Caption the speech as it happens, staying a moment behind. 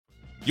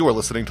You are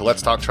listening to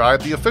Let's Talk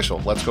Tribe, the official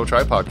Let's Go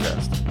Tribe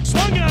podcast.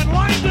 Swung on,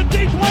 line to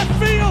deep left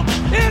field.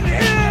 It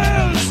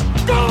is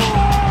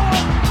gone!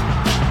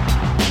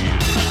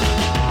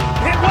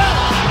 Hit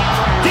well.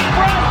 Deep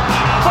right.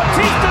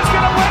 Batista's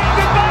going to wave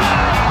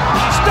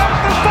goodbye. Start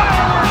the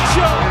fireworks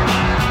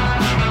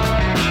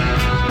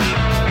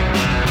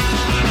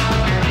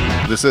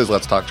show. This is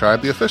Let's Talk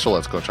Tribe, the official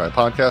Let's Go Tribe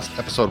podcast,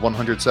 episode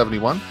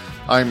 171.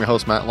 I am your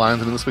host, Matt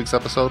Lyons, and in this week's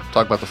episode, we'll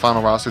talk about the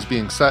final rosters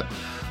being set.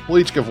 We'll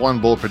each give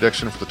one bold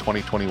prediction for the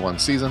 2021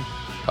 season,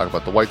 talk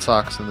about the White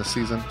Sox in this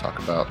season, talk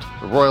about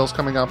the Royals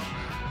coming up,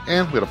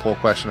 and we had a poll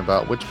question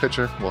about which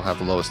pitcher will have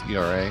the lowest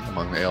ERA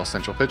among the AL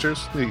Central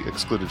pitchers. We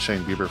excluded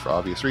Shane Bieber for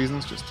obvious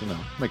reasons, just to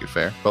make it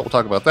fair, but we'll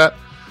talk about that.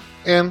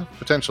 And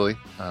potentially,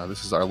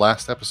 this is our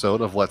last episode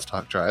of Let's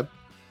Talk Tribe,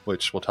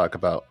 which we'll talk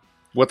about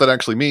what that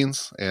actually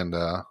means and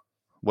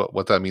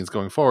what that means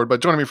going forward.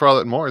 But joining me for all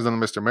that and more is then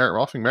Mr. Merritt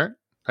Rolfing. Merritt,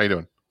 how you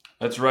doing?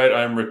 That's right,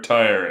 I'm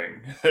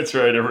retiring. That's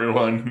right,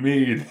 everyone.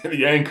 Me,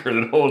 the anchor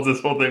that holds this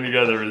whole thing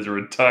together, is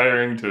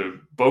retiring to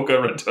Boca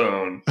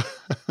Raton.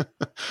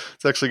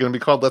 It's actually going to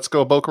be called Let's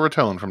Go Boca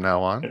Raton from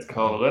now on. It's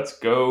called Let's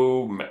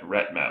Go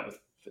Rat Mouth.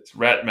 It's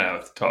Rat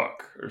Mouth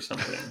Talk or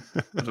something.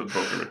 That's what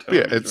Boca Raton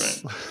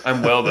is, right?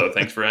 I'm well, though.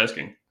 Thanks for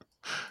asking.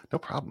 No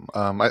problem.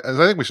 I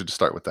think we should just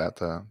start with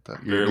that.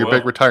 Your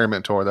big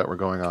retirement tour that we're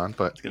going on.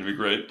 But it's going to be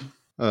great.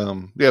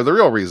 The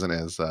real reason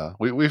is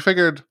we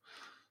figured...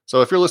 So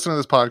if you're listening to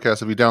this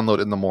podcast, if you download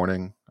it in the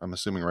morning, I'm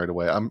assuming right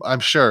away, I'm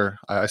sure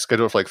I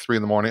scheduled it for like 3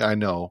 a.m. I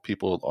know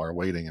people are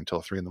waiting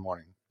until 3 a.m.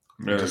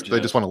 They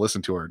just want to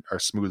listen to our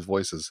smooth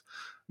voices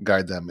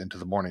guide them into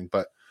the morning.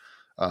 But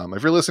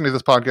if you're listening to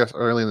this podcast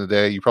early in the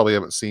day, you probably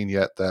haven't seen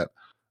yet that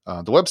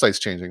the website's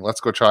changing.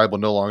 Let's Go Tribe will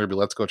no longer be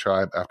Let's Go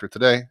Tribe after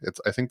today.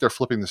 I think they're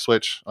flipping the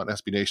switch on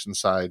SB Nation's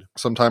side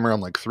sometime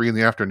around like 3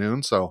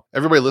 p.m. So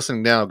everybody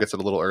listening now gets it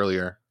a little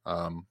earlier.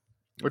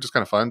 Which is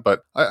kind of fun,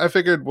 but I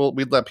figured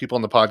we'd let people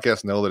on the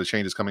podcast know that a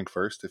change is coming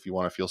first if you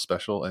want to feel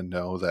special and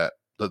know that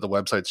the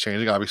website's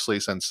changing. Obviously,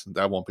 since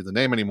that won't be the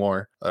name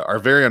anymore, our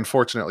very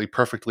unfortunately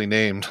perfectly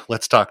named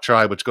Let's Talk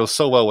Tribe, which goes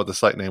so well with the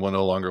site name, will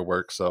no longer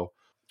work. So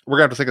we're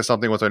going to have to think of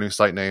something with our new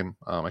site name.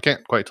 I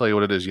can't quite tell you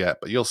what it is yet,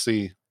 but you'll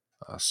see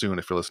soon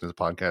if you're listening to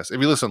the podcast.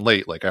 If you listen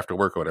late, like after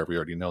work or whatever, you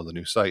already know the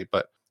new site.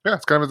 But yeah,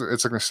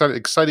 it's an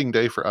exciting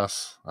day for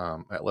us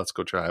at Let's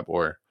Go Tribe,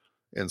 or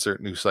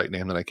insert new site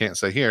name that I can't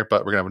say here,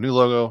 but we're gonna have a new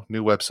logo,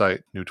 new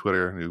website, new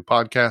Twitter, new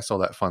podcast, all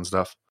that fun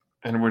stuff.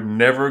 And we're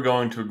never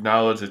going to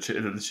acknowledge that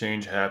the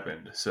change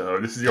happened. So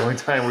this is the only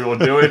time we will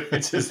do it.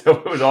 It's just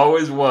how it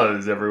always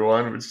was,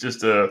 everyone. It's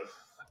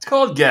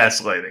called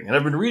gaslighting. And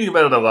I've been reading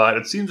about it a lot.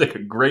 It seems like a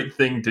great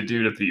thing to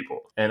do to people.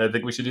 And I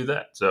think we should do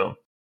that. So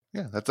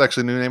yeah, that's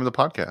actually the new name of the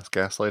podcast,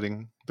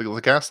 Gaslighting, the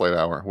Gaslight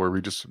Hour, where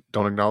we just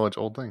don't acknowledge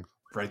old things.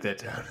 Write that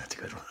down. That's a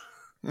good one.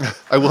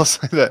 I will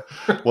say that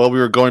while we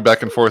were going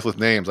back and forth with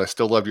names, I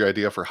still love your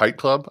idea for Height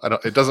Club.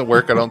 It doesn't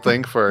work, I don't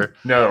think, for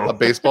a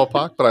baseball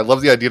puck, but I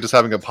love the idea of just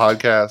having a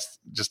podcast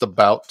just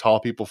about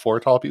tall people, for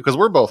tall people, because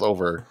we're both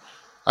over.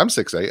 I'm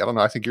 6'8". I don't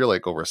know. I think you're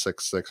like over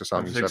 6'6" or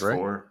something. I'm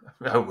 6'4".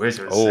 I wish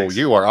I was 6'6".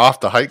 You are off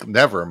the height.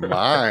 Never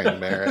mind,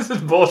 Merritt. This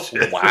is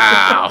bullshit.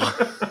 Wow.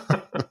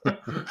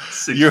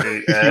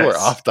 6'8". You are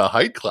off the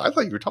height club. I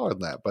thought you were taller than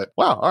that, but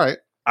wow. All right.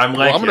 I'm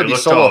going to be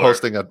solo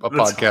hosting a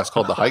podcast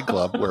called The Height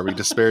Club, where we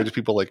disparage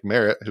people like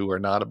Merritt who are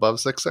not above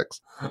 6'6".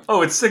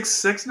 Oh, it's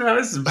 6'6" now?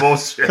 This is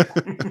bullshit.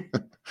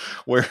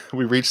 Where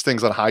we reach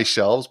things on high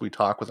shelves, we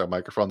talk with our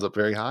microphones up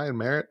very high, and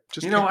Merritt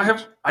just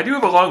I do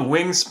have a long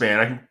wingspan.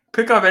 I can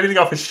pick up anything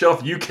off a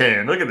shelf you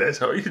can. Look at this.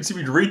 You can see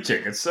me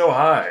reaching. It's so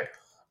high.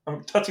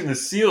 I'm touching the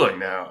ceiling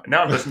now.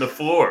 Now I'm touching the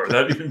floor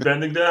without even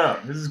bending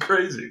down. This is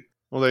crazy.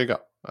 Well, there you go.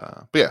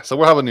 But yeah, so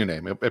we'll have a new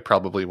name. It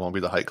probably won't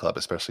be the Height Club,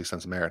 especially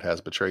since Merritt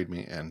has betrayed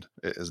me and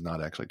it is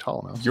not actually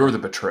tall enough. You're the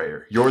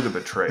betrayer.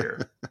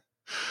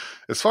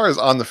 As far as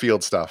on the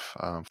field stuff,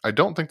 I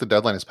don't think the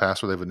deadline has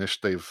passed where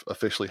they've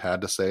officially had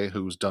to say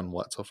who's done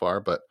what so far.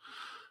 But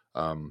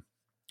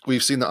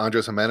we've seen that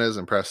Andres Jimenez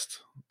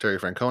impressed Terry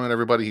Francona and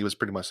everybody. He was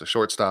pretty much the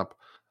shortstop.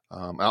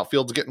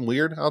 Outfield's getting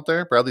weird out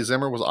there. Bradley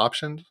Zimmer was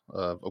optioned.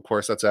 Of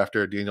course, that's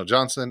after Daniel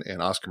Johnson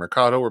and Oscar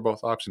Mercado were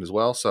both optioned as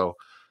well. So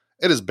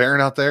it is barren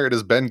out there. It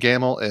is Ben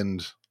Gamel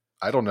and,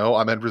 I don't know,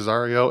 Ahmed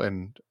Rosario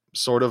and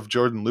sort of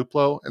Jordan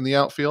Luplow in the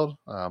outfield.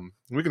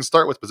 We can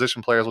start with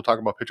position players. We'll talk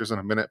about pitchers in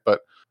a minute,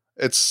 but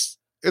it's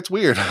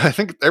weird. I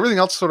think everything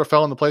else sort of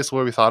fell into place the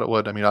way we thought it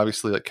would. I mean,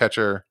 obviously, like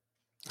catcher,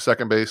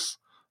 second base,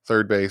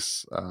 third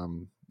base,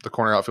 the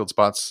corner outfield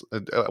spots.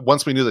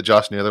 Once we knew that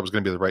Josh Naylor was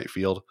going to be the right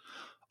field,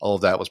 all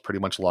of that was pretty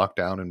much locked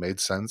down and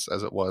made sense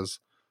as it was.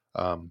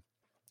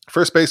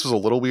 First base was a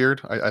little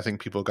weird. I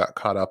think people got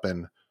caught up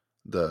in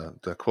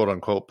the quote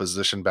unquote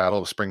position battle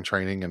of spring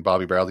training and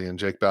Bobby Bradley and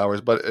Jake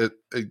Bauers, but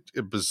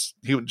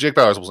Jake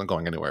Bauers wasn't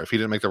going anywhere. If he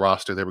didn't make the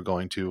roster, they'd have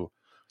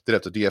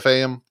to DFA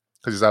him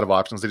because he's out of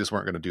options. They just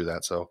weren't going to do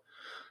that. So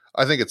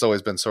I think it's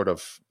always been sort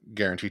of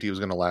guaranteed he was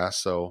going to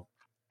last. So,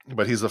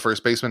 but he's the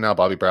first baseman now.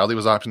 Bobby Bradley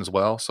was optioned as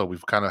well. So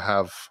we've kind of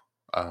have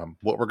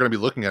what we're going to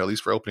be looking at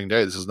least for opening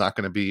day. This is not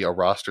going to be a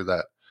roster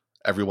that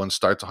everyone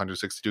starts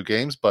 162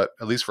 games, but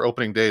at least for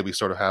opening day, we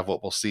sort of have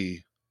what we'll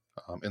see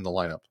in the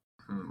lineup.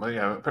 Well,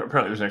 yeah,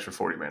 apparently there's an extra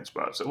 40-man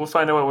spot. So we'll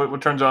find out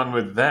what turns on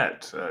with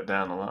that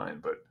down the line.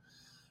 But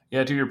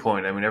yeah, to your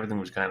point, I mean, everything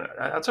was kind of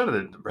outside of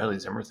the Bradley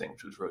Zimmer thing,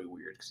 which was really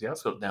weird because the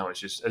outfield now is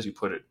just, as you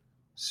put it,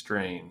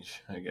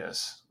 strange, I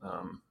guess.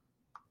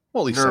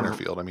 Well, at least center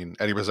field. I mean,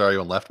 Eddie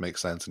Rosario in left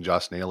makes sense, and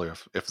Josh Naylor,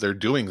 if they're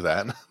doing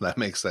that, that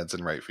makes sense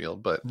in right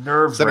field. But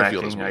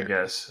nerve-wracking, I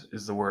guess,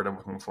 is the word I'm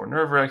looking for.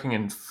 Nerve-wracking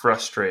and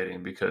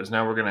frustrating because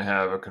now we're going to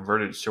have a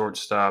converted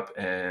shortstop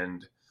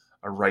and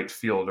a right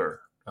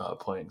fielder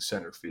playing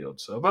center field.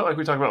 So, about like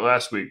we talked about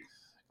last week,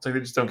 it's like they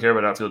just don't care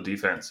about outfield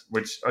defense,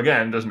 which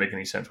again doesn't make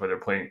any sense why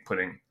they're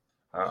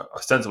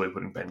ostensibly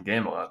putting Ben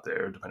Gamel out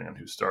there, depending on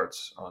who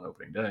starts on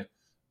opening day.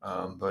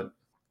 But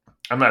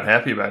I'm not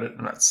happy about it.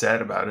 I'm not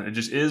sad about it. It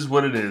just is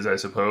what it is, I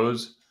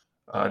suppose.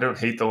 I don't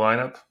hate the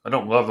lineup. I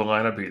don't love the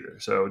lineup either.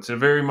 So it's a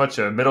very much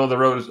a middle of the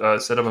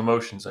road set of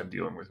emotions I'm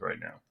dealing with right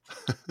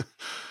now.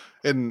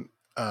 And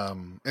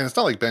it's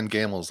not like Ben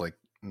Gamel's like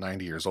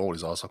 90 years old.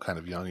 He's also kind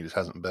of young. He just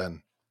hasn't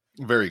been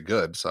very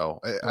good. So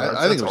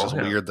I think it was just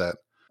weird that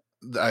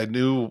I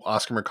knew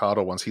Oscar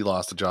Mercado once he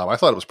lost the job. I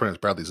thought it was pretty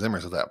much Bradley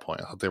Zimmer's at that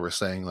point. I thought they were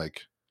saying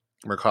like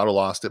Mercado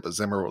lost it, but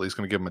Zimmer were at least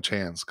going to give him a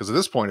chance. Because at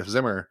this point, if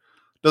Zimmer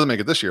doesn't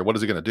make it this year, what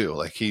is he going to do?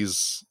 Like he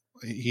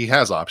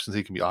has options.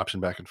 He can be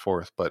optioned back and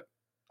forth. But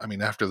I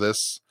mean, after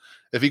this,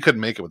 if he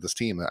couldn't make it with this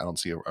team, I don't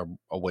see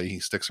a way he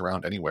sticks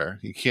around anywhere.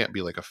 He can't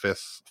be like a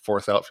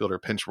fourth outfielder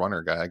pinch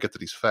runner guy. I get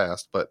that he's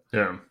fast, but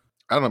yeah,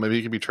 I don't know. Maybe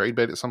he could be trade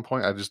bait at some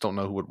point. I just don't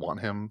know who would want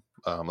him.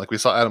 Like we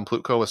saw Adam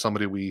Plutko as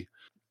somebody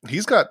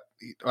he's got.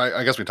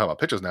 I guess we talk about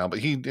pitches now, but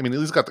he's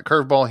got the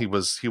curveball.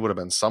 He would have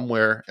been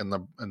somewhere in the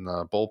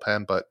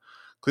bullpen, but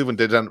Cleveland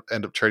did end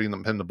up trading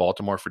him to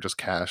Baltimore for just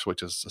cash,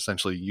 which is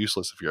essentially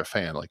useless if you're a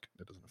fan. Like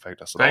it doesn't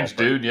affect us at all. Thanks,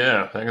 dude.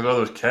 Yeah, thanks for all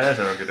those cash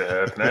I don't get to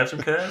have. Can I have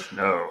some cash?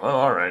 No. Oh,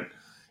 all right.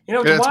 You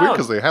know, it's weird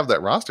because they have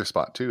that roster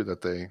spot too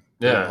that they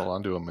hold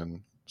on to him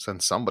and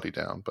send somebody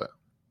down, but.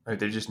 Right,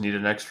 they just need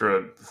an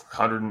extra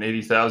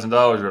 $180,000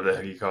 whatever the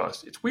heck he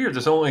cost. It's weird.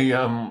 There's only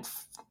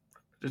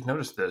just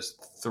noticed this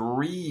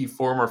 3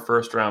 former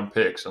first round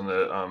picks on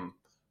the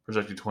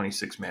projected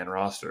 26-man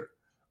roster.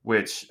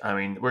 Which I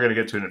mean, we're gonna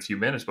get to in a few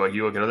minutes. But like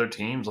you look at other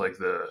teams like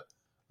the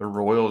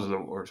Royals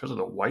or especially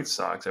the White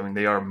Sox. I mean,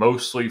 they are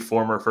mostly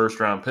former first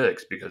round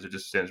picks because it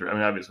just stands. I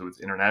mean, obviously with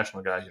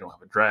international guys, you don't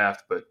have a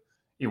draft, but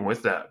even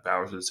with that,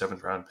 Bowers was a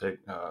 7th round pick.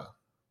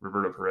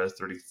 Roberto Perez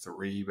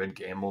 33, Ben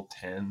Gamel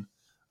 10.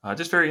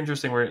 Just very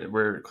interesting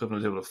where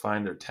Cleveland was able to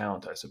find their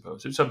talent, I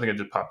suppose. It's something that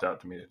just popped out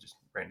to me just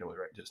randomly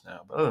right just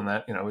now. But other than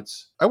that,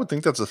 I would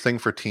think that's a thing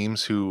for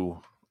teams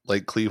who,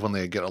 like Cleveland,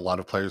 they get a lot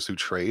of players who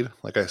trade.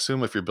 Like I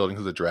assume if you're building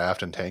through the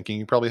draft and tanking,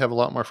 you probably have a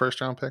lot more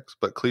first-round picks.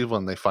 But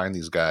Cleveland, they find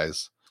these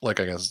guys,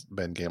 like I guess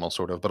Ben Gamel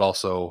sort of, but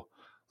also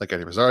like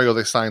Eddie Rosario,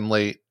 they signed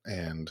late.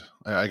 And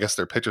I guess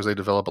their pitchers they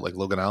develop, but like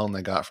Logan Allen,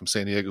 they got from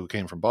San Diego, who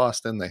came from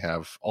Boston. They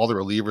have all the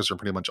relievers are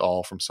pretty much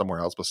all from somewhere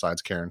else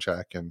besides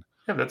Karinchak and.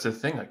 Yeah, that's the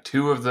thing. Like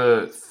 2 of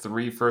the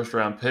 3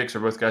 first-round picks are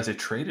both guys they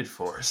traded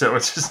for. So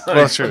it's just like...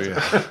 Well, that's true,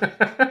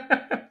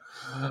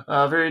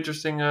 yeah. Very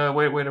interesting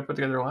way to put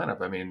together a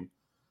lineup. I mean,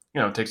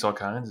 it takes all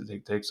kinds.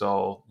 It takes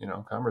all,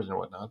 comers and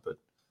whatnot. But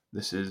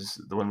this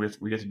is the one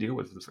we get to deal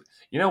with.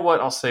 You know what?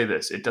 I'll say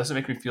this. It doesn't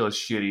make me feel as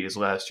shitty as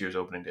last year's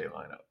opening day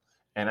lineup.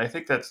 And I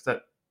think that's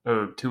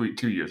 2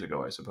 years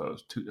ago, I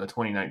suppose,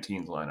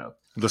 2019's lineup.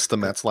 The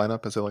Stamets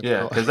lineup, as they like to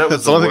call it. Because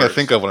that's the only thing I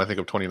think of when I think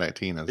of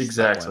 2019.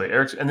 Exactly,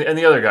 Eric, and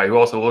the other guy who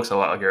also looks a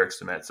lot like Eric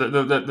Stamets.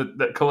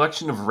 The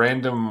collection of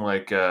random,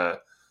 like I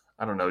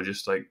don't know,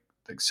 just like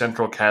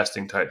central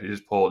casting types he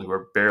just pulled who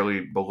are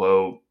barely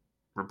below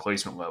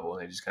replacement level,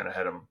 and they just kind of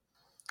had him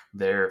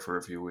there for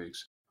a few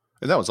weeks.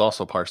 And that was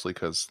also partially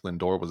because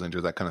Lindor was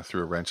injured. That kind of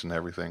threw a wrench into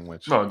everything.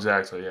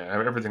 Exactly, yeah.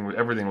 Everything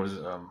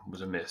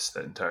was a miss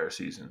that entire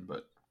season,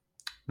 but.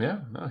 Yeah,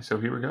 no, so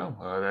here we go.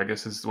 I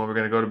guess this is the one we're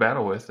going to go to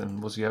battle with,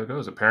 and we'll see how it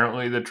goes.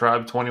 Apparently, the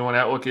Tribe 21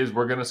 outlook is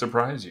we're going to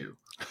surprise you.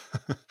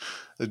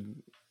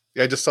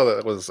 Yeah, I just saw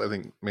that was, I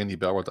think, Mandy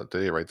Bell wrote that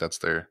today, right? That's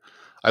their...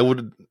 I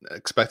would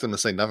expect them to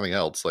say nothing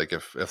else. Like,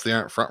 if they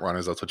aren't front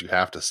runners, that's what you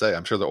have to say.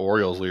 I'm sure the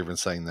Orioles were even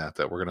saying that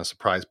we're going to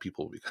surprise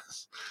people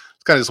because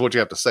it's kind of just what you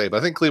have to say. But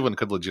I think Cleveland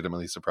could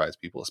legitimately surprise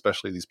people,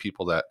 especially these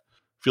people that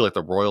feel like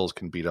the Royals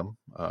can beat them.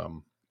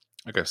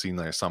 Like I've seen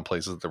there some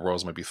places that the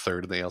Royals might be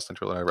 3rd in the AL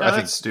Central. I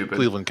think stupid.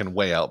 Cleveland can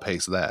way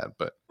outpace that,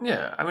 but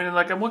yeah, I mean,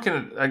 like I'm looking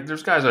at like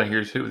there's guys on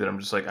here too that I'm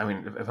just like, I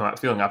mean, if I'm not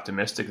feeling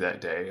optimistic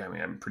that day, I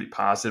mean, I'm pretty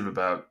positive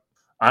about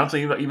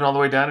honestly even all the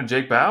way down to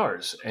Jake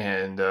Bowers,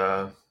 and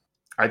I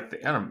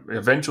don't know,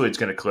 eventually it's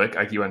going to click.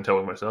 I keep on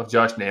telling myself,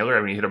 Josh Naylor.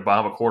 I mean, he hit a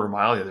bomb a quarter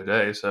mile the other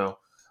day, so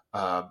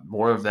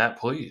more of that,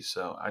 please.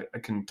 So I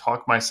can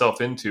talk myself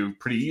into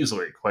pretty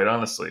easily, quite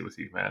honestly, with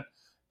you, Matt.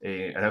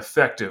 An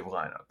effective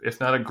lineup, if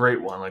not a great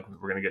one, like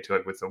we're going to get to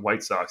like with the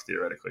White Sox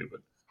theoretically,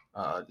 but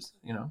I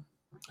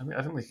mean,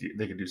 I think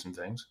they could do some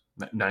things.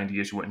 90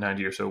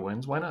 or so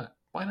wins. Why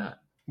not?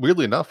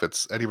 Weirdly enough,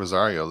 it's Eddie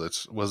Rosario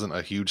that wasn't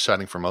a huge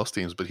signing for most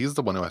teams, but he's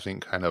the one who I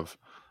think kind of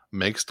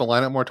makes the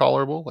lineup more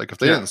tolerable. Like if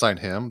they didn't sign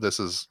him, this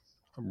is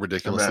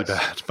ridiculously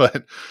bad.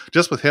 But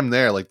just with him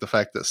there, like the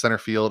fact that center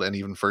field and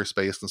even first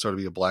base can sort of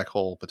be a black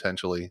hole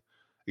potentially,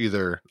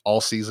 either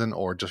all season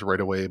or just right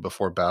away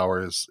before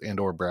Bowers and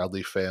or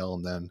Bradley fail,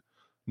 and then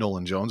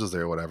Nolan Jones is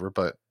there or whatever.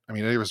 But I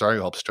mean, Eddie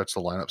Rosario helps stretch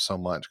the lineup so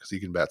much because he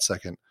can bat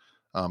second.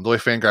 The way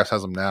Fangraphs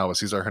has them now is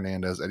Cesar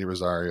Hernandez, Eddie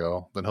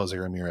Rosario, then Jose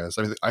Ramirez.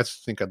 I mean, I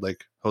think I'd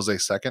like Jose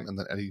second and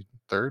then Eddie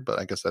third, but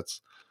I guess it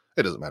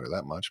doesn't matter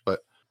that much. But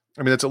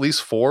I mean, it's at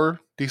least 4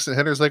 decent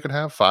hitters they could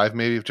have, 5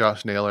 maybe if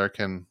Josh Naylor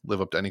can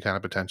live up to any kind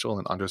of potential,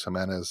 and Andres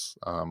Jimenez.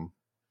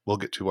 We'll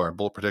get to our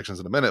bullet predictions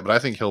in a minute, but I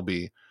think he'll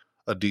be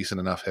a decent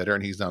enough hitter,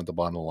 and he's down at the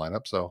bottom of the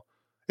lineup. So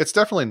it's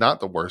definitely not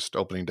the worst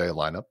opening day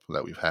lineup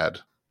that we've had.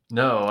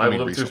 No, I've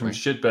lived through some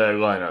shitbag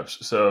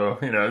lineups, so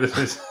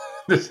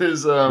this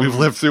is. We've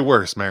lived through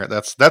worse, Merritt.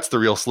 That's the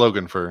real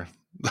slogan for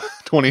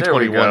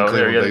 2021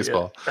 Cleveland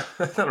baseball.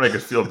 That make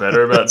us feel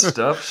better about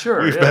stuff.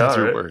 Sure, we've been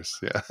through worse.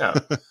 Yeah.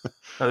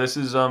 No, this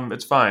is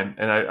it's fine,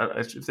 and I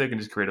if they can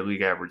just create a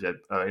league average at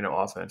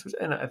offense,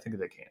 and I think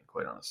they can,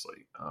 quite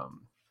honestly.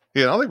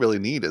 Yeah, all they really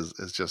need is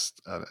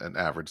just an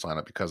average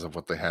lineup because of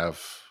what they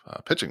have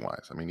pitching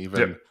wise. I mean,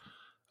 even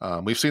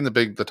we've seen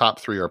the top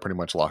 3 are pretty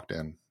much locked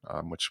in,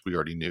 which we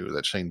already knew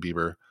that Shane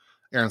Bieber,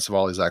 Aaron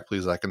Savali, Zach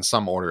Plesac, in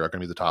some order are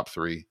going to be the top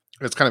 3.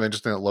 It's kind of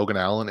interesting that Logan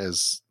Allen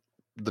is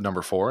the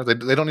number 4. They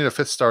don't need a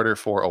 5th starter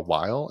for a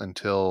while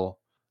until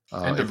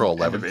April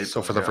 11th.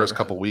 So for the first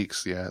couple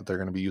weeks, they're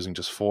going to be using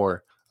just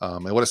 4.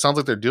 And what it sounds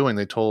like they're doing,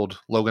 they told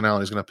Logan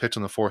Allen he's going to pitch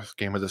in the 4th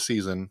game of the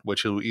season,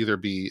 which he'll either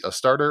be a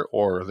starter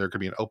or there could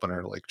be an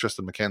opener, like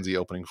Tristan McKenzie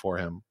opening for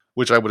him,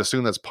 which I would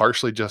assume that's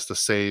partially just to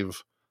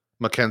save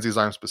McKenzie's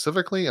arm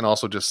specifically and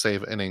also just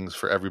save innings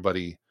for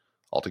everybody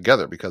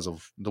altogether because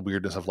of the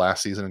weirdness of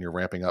last season, and you're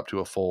ramping up to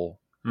a full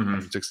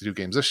 162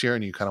 games this year,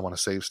 and you kind of want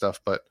to save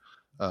stuff. But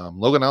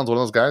Logan Allen's one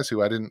of those guys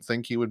who I didn't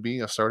think he would be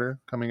a starter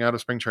coming out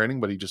of spring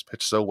training, but he just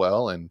pitched so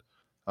well. And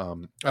I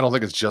don't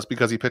think it's just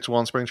because he pitched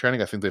well in spring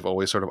training. I think they've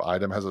always sort of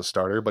eyed him as a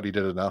starter, but he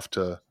did enough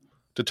to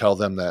tell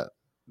them that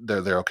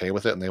they're okay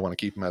with it and they want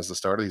to keep him as the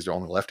starter. He's their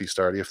only lefty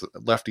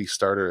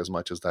starter, as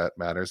much as that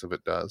matters, if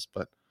it does.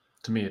 But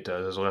to me, it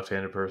does. As a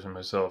left-handed person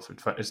myself,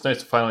 it's nice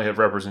to finally have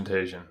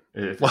representation.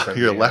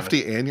 You're a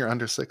lefty and you're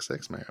under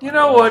 6'6", man. You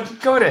know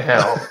what? Go to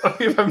hell.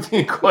 If I'm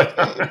being quite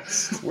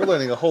honest, we're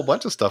learning a whole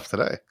bunch of stuff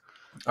today.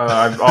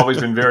 I've always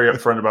been very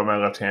upfront about my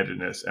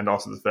left-handedness, and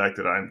also the fact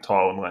that I'm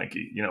tall and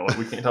lanky. You know,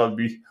 we can't all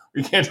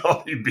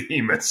be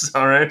behemoths,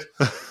 all right?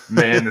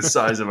 Man, the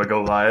size of a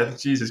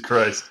Goliath. Jesus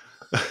Christ.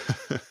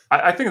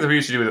 I think the thing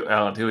you should do with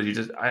Allen too is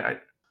it's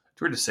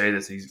weird to say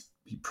this. He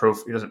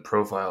doesn't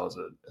profile as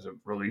a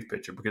relief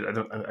pitcher because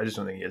I just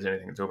don't think he has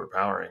anything that's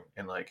overpowering.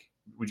 And like,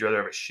 would you rather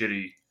have a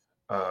shitty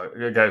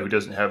a guy who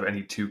doesn't have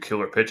any 2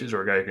 killer pitches,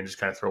 or a guy who can just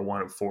kind of throw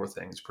 1 of 4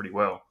 things pretty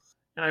well?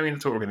 And I mean,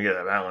 that's what we're going to get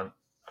out of Allen.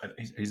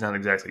 He's not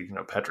exactly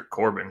Patrick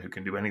Corbin who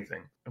can do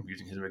anything. I'm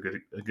using him as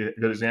a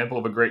good example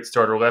of a great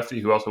starter lefty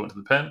who also went to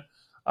the pen,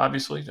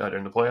 obviously,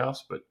 during the playoffs.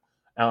 But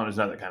Allen is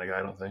not that kind of guy,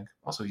 I don't think.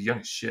 Also, he's young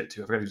as shit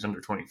too. I forgot he was under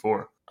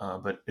 24.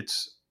 But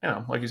it's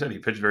like you said, he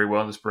pitched very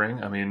well in the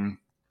spring. I mean,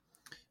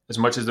 as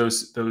much as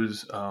those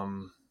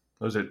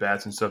at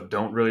bats and stuff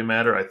don't really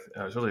matter,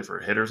 especially for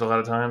hitters a lot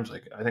of times.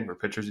 Like I think for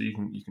pitchers,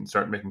 you can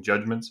start making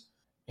judgments.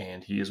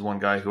 And he is one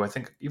guy who I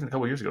think even a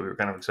couple years ago we were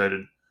kind of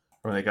excited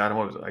when they got him.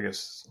 What was it? I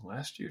guess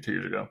last year, 2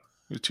 years ago.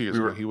 2 years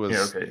ago. He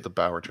was the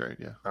Bauer trade.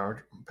 Yeah.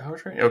 Bauer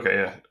trade.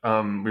 Okay.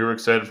 Yeah. We were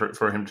excited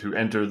for him to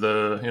enter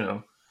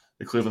the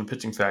Cleveland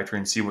pitching factory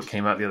and see what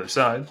came out the other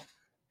side.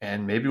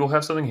 And maybe we'll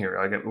have something here.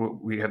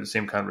 We have the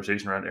same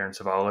conversation around Aaron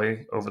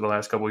Savali over the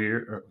last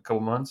couple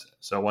months.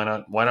 So why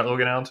not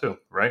Logan Allen too,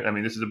 right? I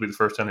mean, this will be the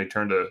first time they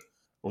turned a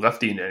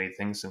lefty into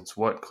anything since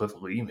Cliff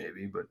Lee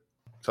maybe, but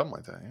something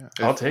like that.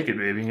 Yeah, I'll take it,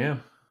 baby. Yeah.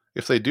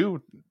 If they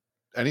do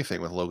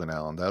anything with Logan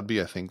Allen, that would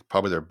be, I think,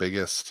 probably their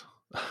biggest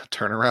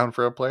turnaround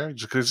for a player.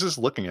 Just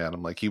looking at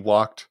him, like he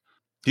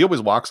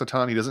always walks a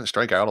ton. He doesn't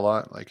strike out a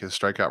lot. Like his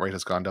strikeout rate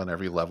has gone down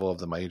every level of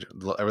the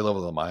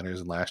minors.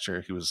 And last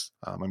year he was,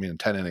 in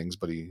 10 innings,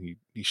 but he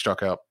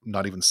struck out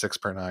not even 6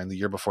 per 9. The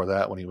year before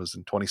that, when he was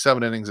in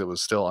 27 innings, it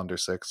was still under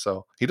 6.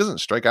 So he doesn't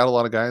strike out a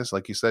lot of guys.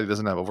 Like you said, he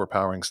doesn't have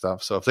overpowering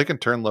stuff. So if they can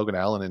turn Logan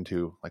Allen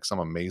into like some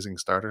amazing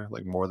starter,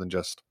 like more than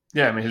just.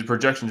 Yeah. I mean, his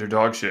projections are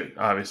dog shit,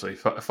 obviously.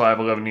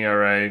 5.11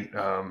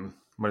 ERA.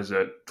 What is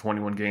that?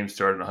 21 games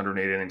started,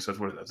 108 innings. So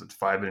that's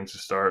 5 innings to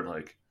start.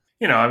 Like,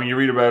 you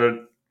read about it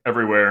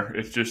everywhere.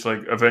 It's just like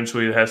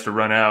eventually it has to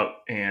run out,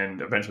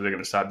 and eventually they're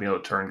going to stop being able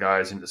to turn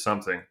guys into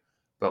something.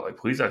 But like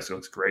Plesac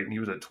looks great, and he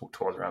was a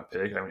 12th round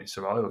pick. I mean,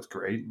 Savali looks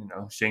great.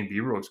 Shane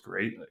Bieber looks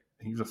great. Like,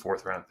 he was a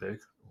 4th round pick.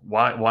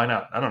 Why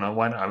not? I don't know.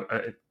 Why not?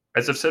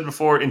 As I've said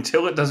before,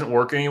 until it doesn't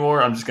work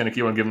anymore, I'm just going to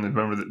keep on giving them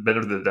the benefit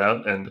of the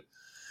doubt. And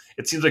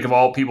it seems like of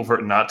all people for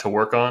it not to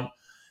work on,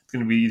 it's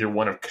going to be either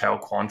one of Cal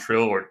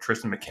Quantrill or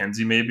Tristan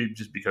McKenzie, maybe,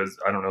 just because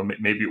I don't know.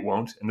 Maybe it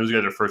won't. And those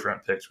guys are 1st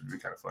round picks, would be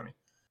kind of funny.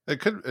 It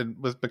could,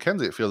 with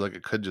McKenzie, it feels like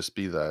it could just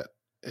be that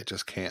it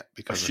just can't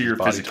because a sheer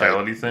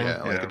physicality thing.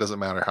 Yeah, like it doesn't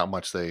matter how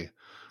much they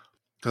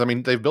Because I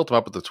mean, they've built him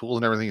up with the tools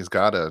and everything. He's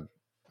got a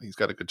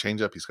good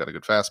changeup. He's got a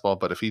good fastball.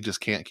 But if he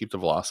just can't keep the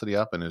velocity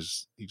up and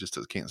he just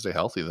can't stay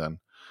healthy, then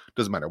it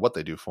doesn't matter what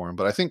they do for him.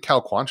 But I think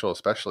Cal Quantrill,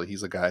 especially,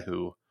 he's a guy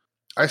who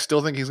I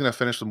still think he's going to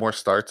finish with more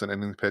starts and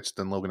innings pitched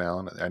than Logan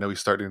Allen. I know he's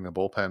starting in the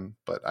bullpen,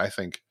 but I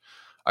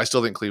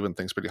still think Cleveland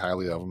thinks pretty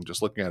highly of him.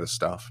 Just looking at his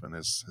stuff and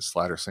his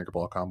slider sinker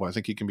ball combo, I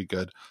think he can be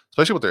good,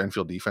 especially with their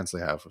infield defense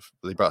they have. If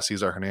they brought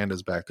Cesar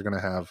Hernandez back, they're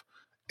going to have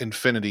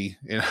infinity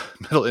in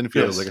middle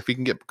infield. Yes. Like if he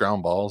can get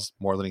ground balls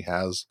more than he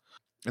has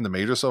in the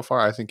majors so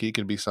far, I think he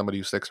can be somebody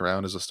who sticks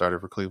around as a starter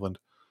for Cleveland.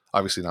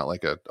 Obviously not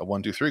like a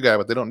 1-2-3 guy,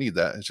 but they don't need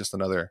that. It's just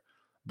another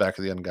back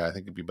of the end guy. I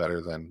think it'd be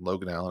better than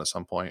Logan Allen at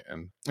some point.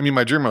 And I mean,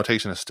 my dream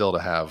rotation is still to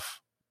have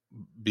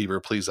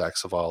Bieber, Plesac,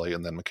 Savali,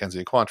 and then McKenzie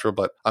and Quantrill,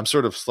 but I'm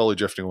sort of slowly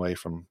drifting away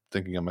from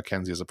thinking of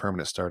McKenzie as a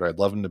permanent starter. I'd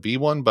love him to be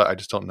one, but I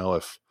just don't know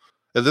if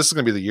this is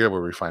going to be the year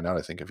where we find out.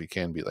 I think if he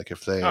can be, like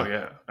if they, Oh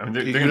yeah, I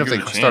mean, even if they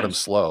start him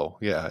slow,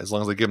 yeah, as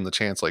long as they give him the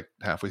chance like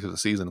halfway through the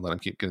season and let him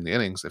keep getting the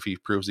innings, if he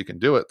proves he can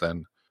do it,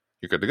 then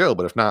you're good to go.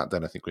 But if not,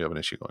 then I think we have an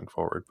issue going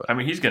forward. But I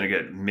mean, he's going to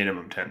get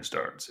minimum 10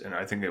 starts, and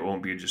I think it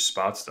won't be just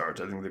spot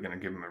starts. I think they're going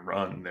to give him a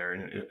run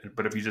there.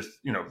 But if he just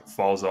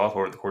falls off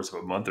over the course of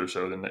a month or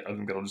so, then I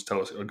think that'll just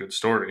tell us a good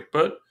story.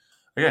 But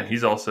again,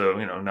 he's also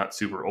not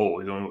super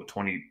old. He's only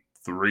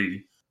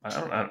 23. I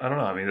don't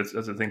know. I mean, that's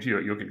the thing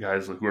too. You'll get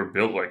guys who are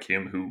built like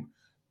him who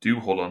do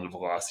hold on to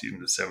velocity in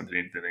the 7th and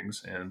 8th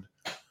innings and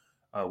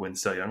win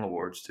Cy Young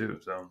awards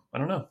too. So I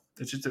don't know.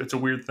 It's a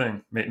weird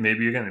thing.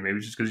 Maybe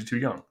it's just because he's too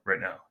young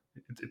right now.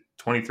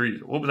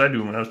 23. What was I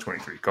doing when I was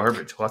 23?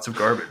 Garbage. Lots of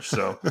garbage.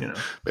 So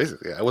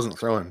basically, I wasn't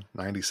throwing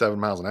 97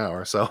 miles an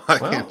hour, so I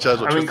can't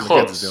judge what Tristan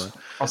close. McKenzie's doing.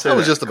 I'll say I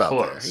was that, just about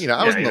close. there.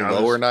 I was in the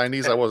lower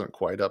 90s. I wasn't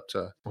quite up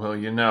to.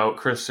 Well,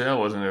 Chris Sale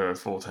wasn't a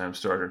full-time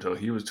starter until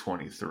he was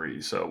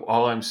 23. So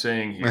all I'm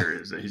saying here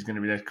is that he's going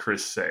to be next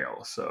Chris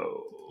Sale.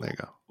 So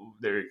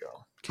there you go.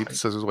 Keep the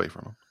scissors away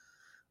from him.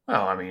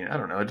 Well, I mean, I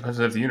don't know. It depends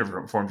on if the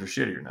uniforms are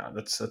shitty or not.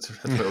 That's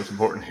what's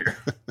important here.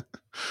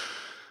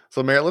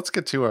 So, Merritt, let's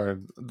get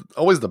to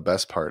always the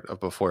best part of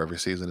before every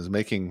season is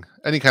making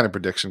any kind of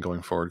prediction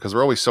going forward, because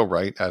we're always so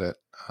right at it.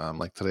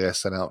 Like today I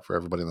sent out for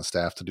everybody on the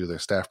staff to do their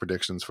staff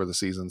predictions for the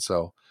season.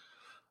 So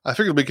I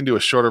figured we can do a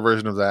shorter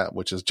version of that,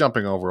 which is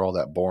jumping over all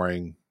that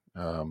boring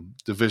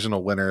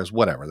divisional winners,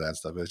 whatever that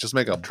stuff is. Just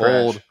make a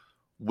bold,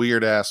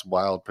 weird-ass,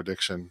 wild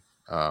prediction.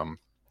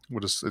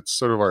 It's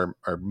sort of our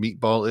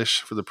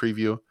meatball-ish for the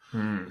preview.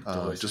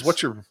 Just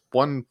what's your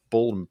one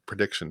bold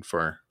prediction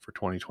for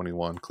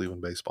 2021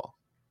 Cleveland baseball?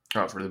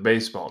 Oh, for the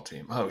baseball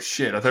team. Oh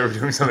shit! I thought we were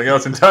doing something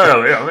else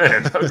entirely. Oh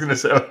man, I was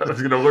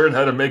gonna learn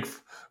how to make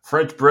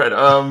French bread.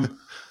 I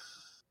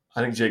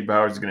think Jake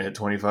Bauers is gonna hit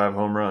 25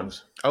 home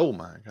runs. Oh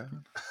my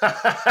god!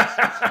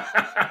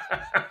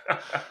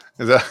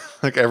 Is that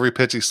like every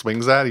pitch he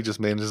swings at, he just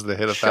manages to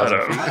hit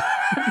 1,000 feet?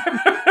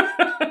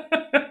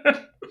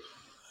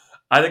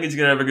 I think he's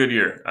gonna have a good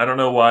year. I don't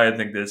know why I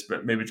think this,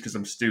 but maybe it's because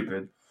I'm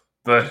stupid.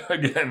 But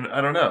again,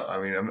 I don't know.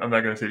 I mean, I'm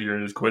not gonna sit here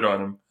and just quit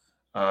on him.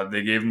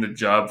 They gave him the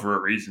job for a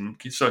reason.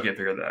 Still can't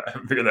figure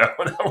that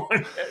one out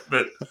yet.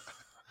 But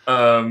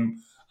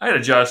I had a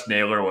Josh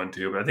Naylor one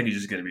too, but I think he's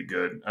just going to be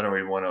good. I don't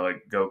even want to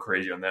go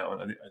crazy on that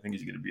one. I think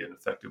he's going to be an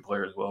effective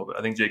player as well. But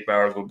I think Jake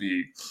Bauers will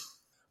be,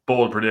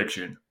 bold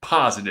prediction,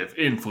 positive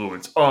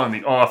influence on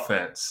the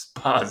offense.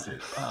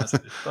 Positive.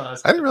 I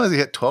didn't realize he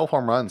hit 12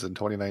 home runs in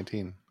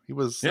 2019. He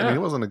was. I mean, he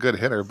wasn't a good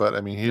hitter, but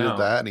I mean, he did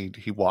that, and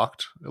he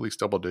walked at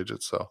least double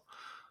digits. So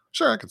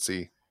sure, I could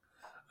see.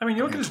 I mean,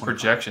 you look at his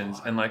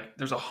projections, and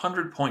there's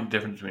 100-point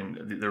difference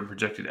between their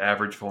projected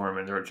average for him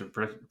and their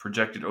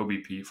projected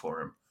OBP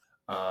for him.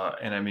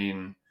 And I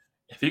mean,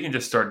 if he can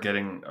just start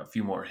getting a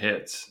few more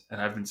hits,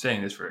 and I've been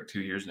saying this for 2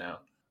 years now,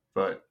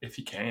 but if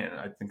he can,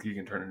 I think he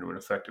can turn into an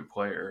effective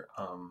player.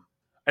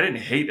 I didn't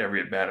hate every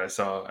at-bat I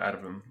saw out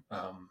of him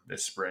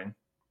this spring.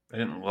 I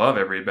didn't love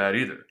every at-bat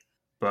either.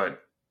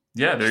 But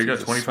yeah, there you go,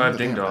 25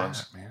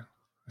 ding-dongs. Man.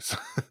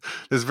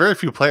 There's very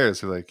few players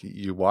who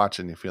you watch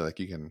and you feel like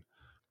you can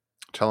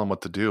tell him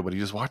what to do, but he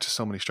just watches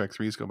so many strike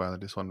threes go by that I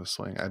just want him to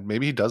swing.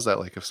 Maybe he does that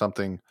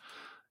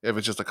if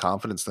it's just a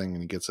confidence thing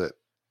and he gets it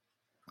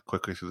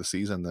quickly through the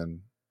season,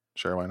 then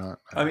sure, why not?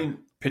 I mean,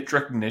 pitch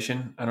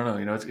recognition, I don't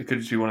know. It could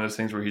just be one of those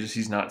things where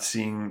he's not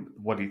seeing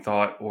what he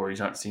thought, or he's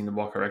not seeing the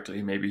ball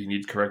correctly. Maybe he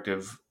needs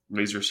corrective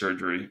laser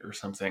surgery or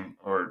something,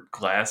 or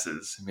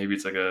glasses. Maybe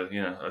it's like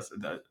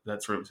that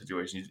sort of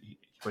situation.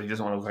 But he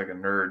doesn't want to look like a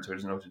nerd, so he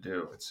doesn't know what to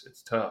do.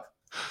 It's tough.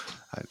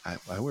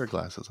 I wear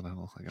glasses and I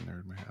don't look like a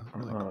nerd, man.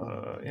 Really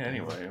cool. Yeah.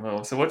 Anyway,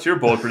 well, so what's your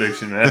bold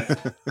prediction, man?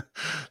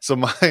 So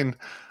mine,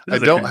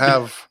 This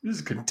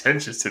is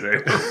contentious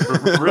today.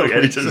 We're really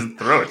at each other's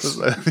throats.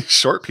 These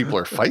short people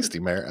are feisty,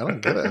 man. I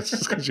don't get it. It's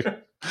just because you're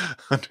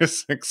under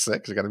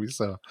 6'6", you got to be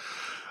so.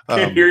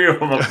 Can't hear you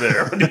from up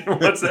there.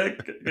 What's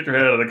that? Get your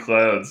head out of the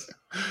clouds.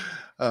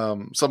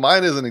 So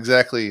mine isn't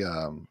exactly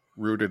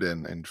rooted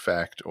in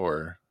fact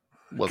or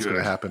what's going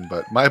to happen,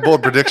 but my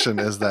bold prediction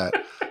is that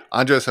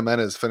Andres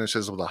Jimenez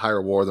finishes with a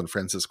higher WAR than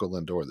Francisco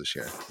Lindor this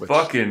year.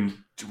 Fucking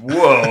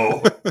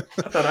whoa!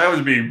 I thought I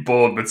was being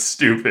bold but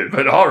stupid.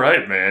 But all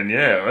right, man.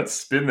 Yeah, let's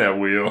spin that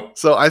wheel.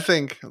 So I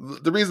think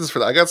the reasons for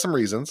that, I got some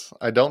reasons.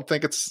 I don't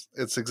think it's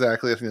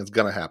exactly a thing that's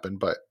going to happen,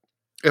 but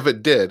if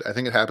it did, I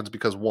think it happens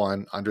because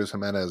one, Andres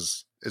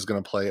Jimenez is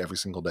going to play every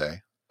single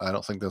day. I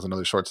don't think there's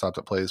another shortstop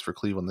that plays for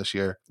Cleveland this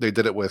year. They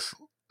did it with,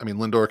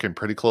 Lindor came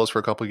pretty close for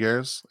a couple of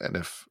years, and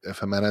if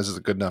Jimenez is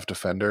a good enough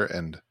defender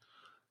and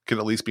can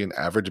at least be an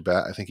average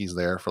bat, I think he's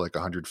there for like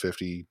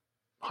 150,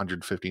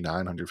 159,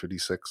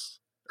 156,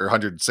 or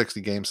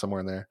 160 games,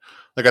 somewhere in there.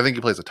 Like, I think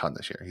he plays a ton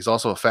this year. He's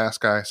also a fast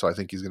guy, so I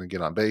think he's going to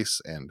get on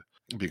base and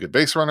be a good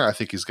base runner. I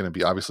think he's going to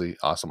be obviously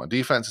awesome on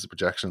defense. His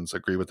projections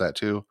agree with that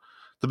too.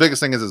 The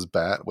biggest thing is his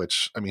bat,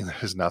 which,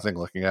 there's nothing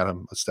looking at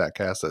him, a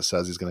StatCast that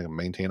says he's going to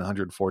maintain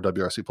 104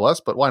 WRC plus,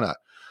 but why not?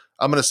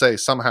 I'm going to say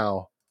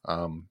somehow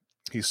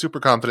he's super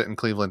confident in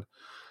Cleveland.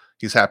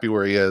 He's happy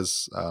where he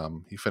is.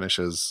 He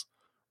finishes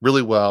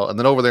really well. And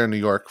then over there in New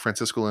York,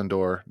 Francisco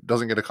Lindor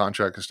doesn't get a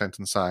contract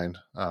extension signed.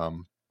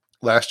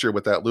 Last year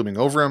with that looming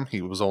over him,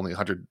 he was only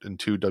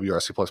 102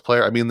 WRC plus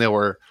player. There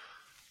were,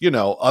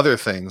 other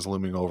things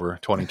looming over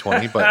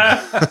 2020, but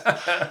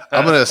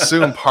I'm going to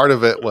assume part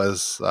of it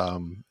was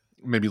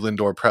maybe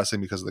Lindor pressing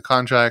because of the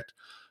contract.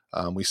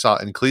 We saw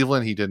in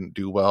Cleveland, he didn't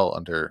do well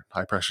under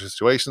high pressure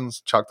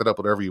situations. Chalk that up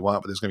whatever you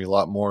want, but there's going to be a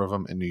lot more of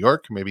them in New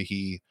York. Maybe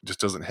he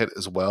just doesn't hit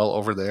as well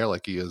over there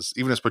like he is.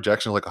 Even his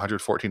projection like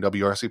 114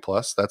 WRC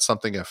plus, that's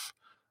something if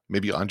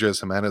maybe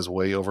Andres Jimenez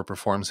way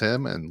overperforms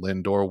him and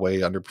Lindor way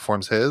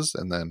underperforms his,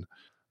 and then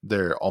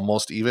they're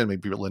almost even.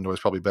 Maybe Lindor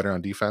is probably better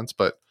on defense,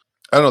 but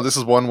I don't know. This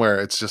is one where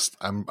it's just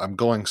I'm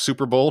going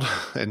super bold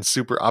and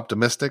super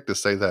optimistic to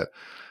say that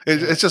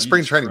it's just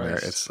spring training there.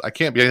 I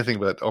can't be anything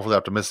but overly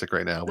optimistic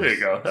right now. There you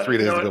go. 3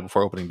 days to go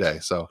before opening day.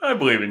 So I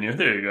believe in you.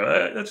 There you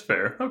go. That's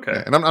fair. Okay.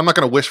 Yeah, and I'm not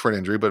going to wish for an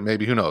injury, but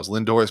maybe, who knows?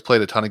 Lindor has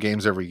played a ton of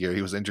games every year.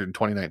 He was injured in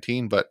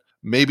 2019, but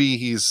maybe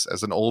he's,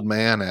 as an old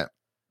man at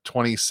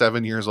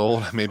 27 years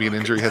old, maybe an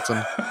injury hits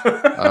him.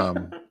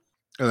 And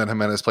then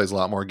Jimenez plays a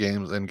lot more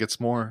games and gets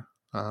more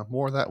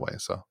that way.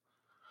 So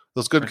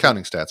those good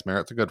counting stats,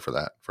 Merritt, they're good for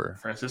that. For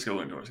Francisco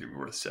Lindor is going to be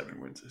worth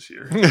 7 wins this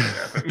year.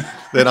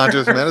 Then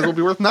Andres Jimenez will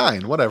be worth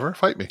 9. Whatever,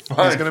 fight me.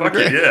 Fine, he's going to be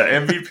great.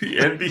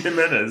 MVP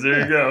Jimenez. There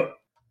you go.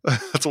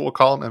 That's what we'll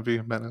call him, MV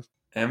Jimenez.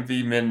 MV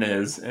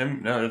Jimenez.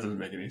 No, that doesn't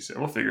make any sense.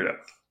 We'll figure it out.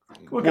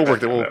 We'll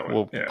work it.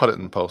 We'll put it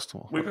in post.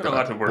 We've got a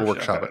lot to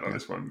workshop on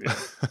this one.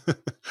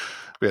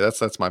 Yeah,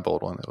 that's my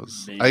bold one. It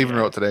was. I even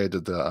wrote today. I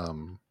did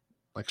the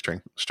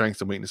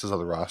strengths and weaknesses of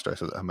the roster. I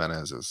said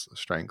Jimenez is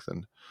strength,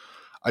 and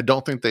I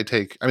don't think they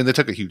take. They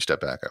took a huge step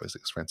back, obviously,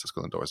 because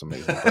Francisco Lindor is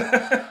amazing.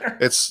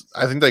 But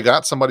I think they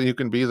got somebody who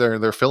can be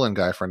their fill-in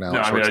guy for now,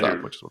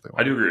 shortstop, which is what they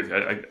want. I do agree with you.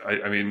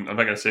 I'm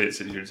not going to say he's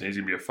going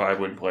to be a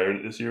 5-win player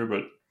this year,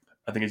 but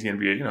I think he's going to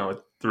be a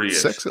 3-ish.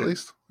 6 at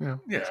least. Yeah.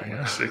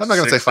 I'm not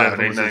going to say 5.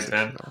 7, 8, 9,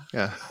 10.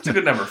 Yeah, it's a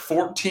good number.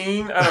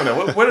 14. I don't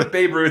know. What did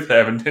Babe Ruth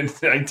have in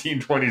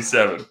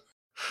 1927?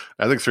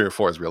 I think 3 or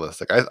 4 is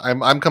realistic.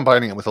 I'm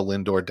combining it with a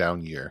Lindor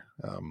down year.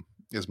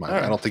 Is mine.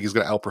 Right. I don't think he's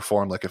going to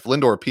outperform. Like, if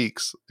Lindor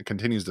peaks,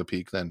 continues to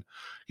peak, then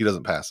he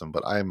doesn't pass him.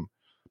 But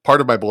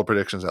part of my bold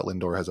predictions that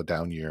Lindor has a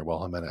down year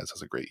while Jimenez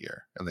has a great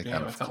year, and they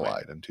kind of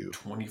collide into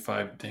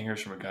 25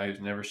 dingers from a guy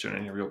who's never shown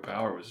any real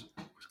power was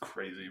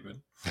crazy. But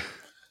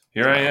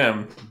here I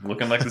am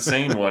looking like the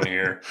sane one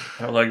here.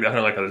 I don't like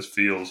how this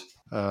feels.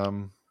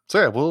 So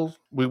yeah,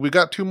 we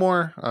got 2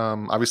 more.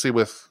 Obviously,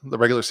 with the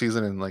regular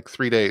season in like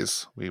 3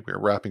 days, we're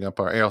wrapping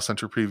up our AL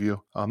Central preview.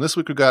 This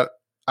week we got.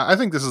 I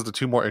think this is the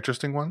 2 more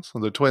interesting ones. So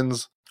the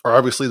Twins are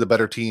obviously the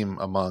better team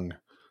among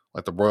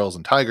like the Royals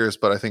and Tigers,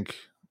 but I think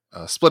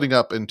splitting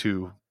up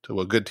into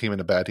a good team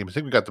and a bad team, I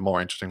think we got the more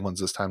interesting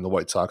ones this time, the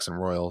White Sox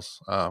and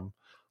Royals.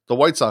 The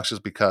White Sox,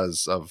 just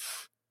because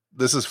of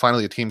this is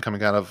finally a team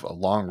coming out of a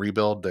long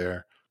rebuild.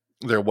 They're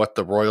what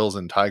the Royals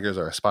and Tigers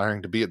are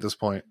aspiring to be at this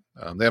point.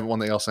 They haven't won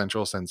the AL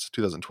Central since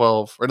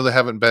 2012. Or no, they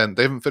haven't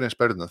finished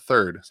better than the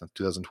 3rd since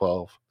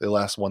 2012. They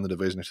last won the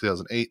division in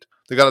 2008.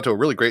 They got out to a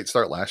really great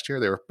start last year.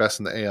 They were best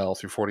in the AL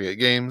through 48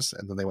 games,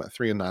 and then they went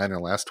 3-9 in their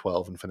last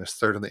 12 and finished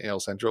 3rd in the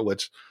AL Central,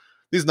 which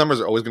these numbers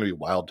are always going to be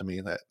wild to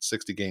me. That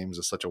 60 games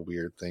is such a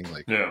weird thing.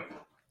 Like, yeah,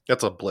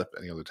 that's a blip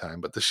any other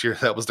time. But this year,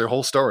 that was their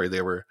whole story.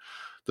 They were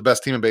the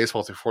best team in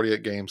baseball through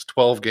 48 games.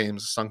 12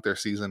 games sunk their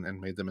season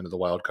and made them into the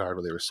wild card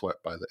where they were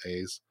swept by the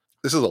A's.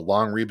 This is a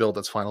long rebuild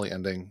that's finally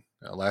ending.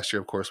 Last year,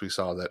 of course, we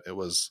saw that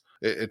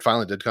it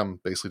finally did come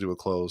basically to a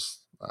close.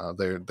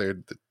 They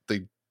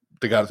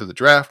got it through the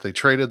draft. They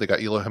traded. They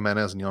got Eloy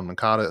Jimenez and Yoan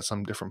Moncada at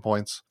some different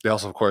points. They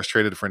also, of course,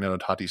 traded Fernando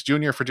Tatis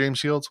Jr. for James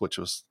Shields, which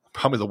was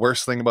probably the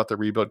worst thing about the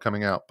rebuild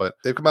coming out. But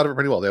they've come out of it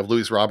pretty well. They have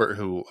Luis Robert,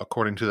 who,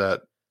 according to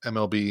that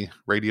MLB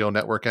radio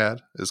network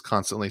ad, is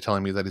constantly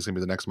telling me that he's going to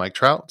be the next Mike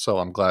Trout. So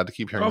I'm glad to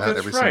keep hearing that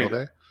every single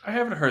day. I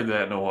haven't heard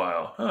that in a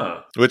while.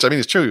 Huh. Which,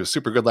 it's true. He was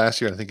super good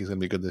last year. I think he's going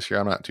to be good this year.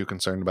 I'm not too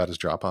concerned about his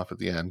drop-off at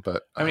the end.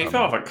 But he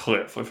fell off a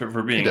cliff, if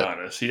we're being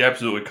honest. He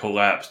absolutely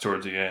collapsed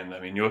towards the end.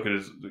 You look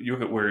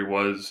at where he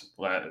was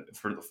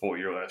for the full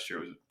year last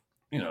year. It was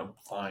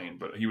fine,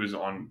 but he was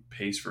on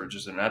pace for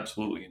just an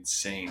absolutely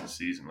insane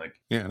season. Like,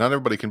 yeah, not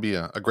everybody can be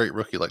a great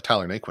rookie like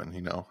Tyler Naquin,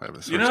 of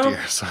his first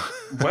year. So.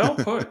 Well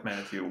put,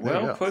 Matthew.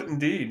 Well put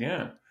indeed,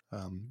 yeah.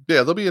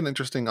 Yeah, they'll be an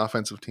interesting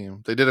offensive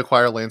team. They did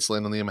acquire Lance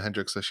Lynn and Liam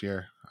Hendricks this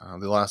year.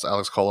 They lost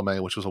Alex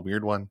Colomé, which was a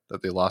weird one,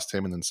 that they lost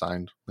him and then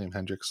signed Liam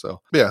Hendricks.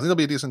 So, yeah, I think they'll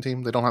be a decent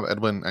team. They don't have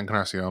Edwin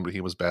Encarnacion, but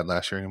he was bad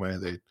last year anyway.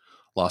 They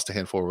lost a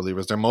handful of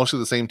relievers. They're mostly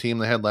the same team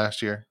they had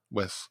last year,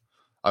 with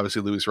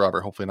obviously Luis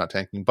Robert hopefully not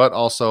tanking, but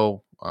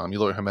also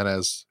Eloy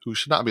Jimenez, who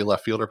should not be a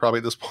left fielder probably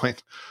at this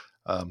point.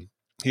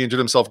 He injured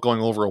himself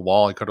going over a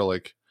wall. He could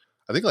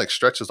have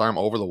stretched his arm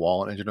over the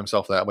wall and injured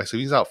himself that way. So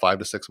he's out 5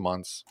 to 6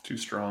 months. Too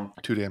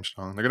damn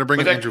strong. They're going to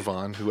bring in Andrew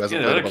Vaughn, who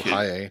hasn't played above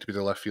high A, to be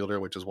their left fielder,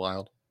 which is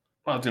wild.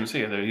 Well, I was going to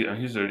say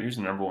he's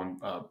the number one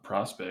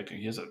prospect.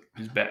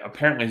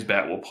 Apparently his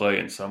bat will play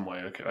in some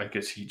way. I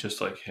guess he, just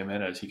like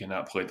Jimenez, he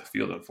cannot play at the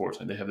field.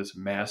 Unfortunately, they have this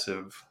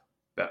massive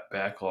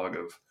backlog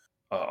of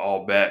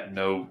all bat,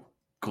 no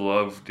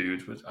glove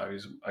dudes. But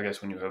I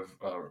guess when you have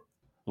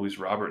Luis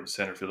Robert in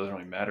center field, it doesn't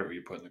really matter who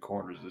you put in the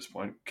corners at this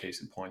point.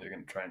 Case in point, they're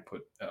going to try and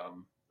put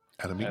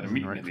Adam Eaton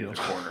in the other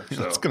corner.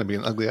 So it's going to be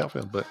an ugly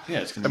outfield, but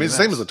yeah, it's going to be the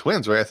same as the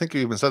Twins, right? I think you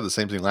even said the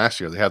same thing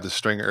last year. They have this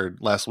string, or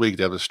last week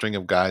they have a string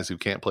of guys who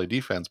can't play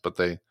defense, but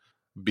they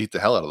beat the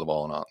hell out of the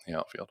ball in the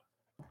outfield.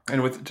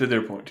 And to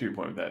your point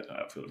with that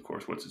outfield, of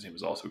course, what's his name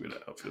is also a good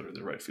outfielder,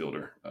 the right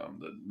fielder,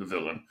 the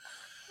villain,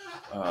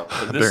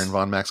 Darren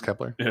Von Max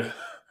Kepler. Yeah,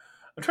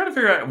 I'm trying to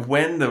figure out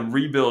when the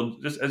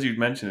rebuild, just as you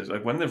mentioned, is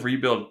like when the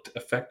rebuild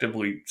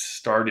effectively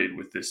started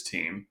with this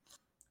team.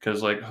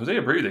 Because, like, Jose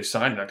Abreu, they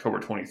signed in October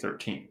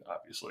 2013,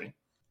 obviously.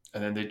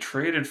 And then they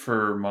traded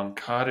for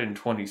Moncada in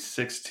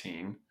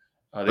 2016.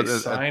 They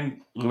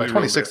signed Louis by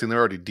 2016, they were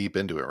already deep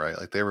into it, right?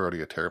 Like, they were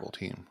already a terrible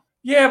team.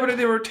 Yeah, but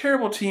they were a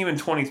terrible team in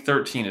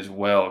 2013 as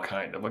well,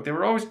 kind of. Like, they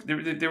were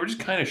just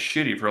kind of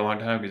shitty for a long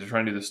time because they're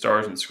trying to do the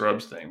stars and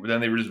scrubs thing. But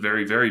then they were just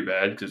very, very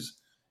bad because,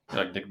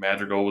 like, Nick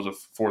Madrigal was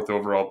a 4th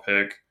overall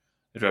pick.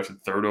 They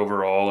drafted 3rd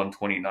overall in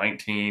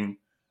 2019.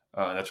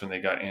 That's when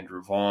they got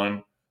Andrew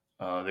Vaughn.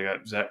 They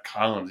got Zach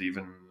Collins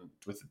even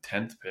with the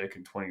 10th pick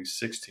in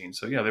 2016.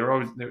 So yeah, they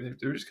were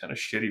just kind of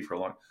shitty for a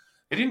long.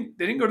 They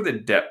didn't go to the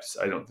depths.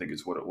 I don't think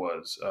is what it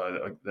was.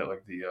 Like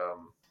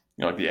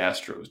the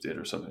Astros did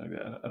or something like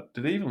that.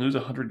 Did they even lose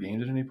 100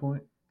 games at any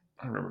point?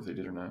 I don't remember if they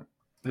did or not.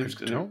 I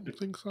don't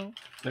think so.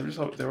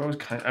 They're always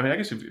kind of. I mean, I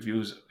guess if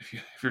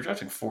you're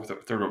drafting 4th or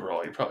 3rd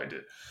overall, you probably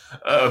did.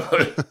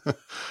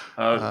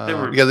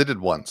 They did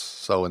once.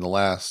 So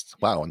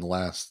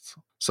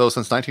So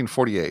since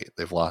 1948,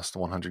 they've lost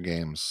 100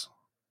 games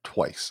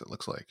twice, it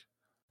looks like.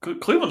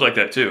 Cleveland's like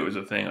that, too, is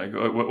a thing. Like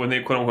when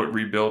they, quote-unquote,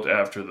 rebuilt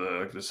after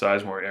the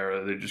Sizemore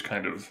era, they just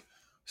kind of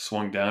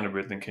swung down a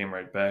bit and then came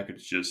right back.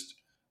 It's just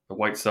the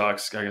White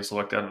Sox, I guess,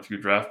 lucked out on a few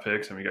draft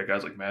picks. I mean, you got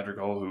guys like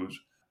Madrigal, who's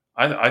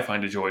I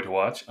find a joy to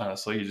watch,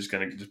 honestly. He's just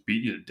going to just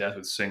beat you to death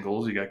with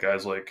singles. You got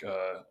guys like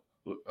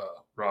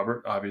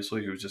Robert,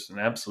 obviously, who's just an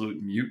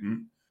absolute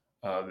mutant.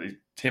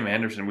 Tim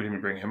Anderson, we didn't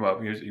even bring him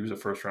up. He was a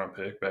first-round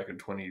pick back in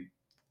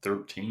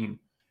 2013.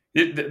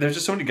 There's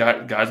just so many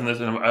guys in this,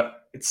 and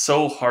it's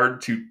so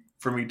hard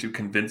for me to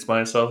convince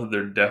myself that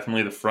they're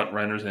definitely the front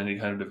runners in any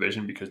kind of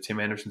division because Tim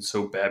Anderson's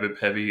so BABIP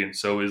heavy, and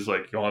so is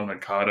like Yohan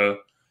Moncada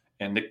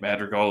and Nick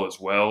Madrigal as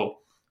well.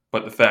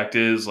 But the fact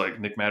is,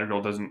 like, Nick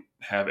Madrigal doesn't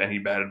have any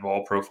batted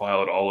ball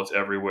profile at all. It's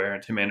everywhere,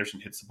 and Tim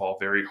Anderson hits the ball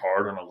very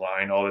hard on a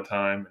line all the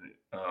time. And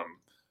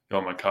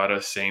Yohan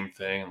Moncada, same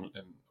thing,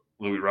 and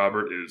Luis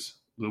Robert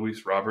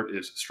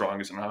is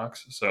strong as an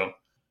ox. So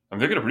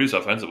they're going to produce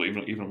offensively,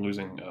 even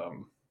losing,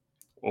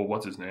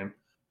 what's his name?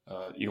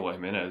 Eloy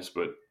Jimenez.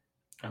 But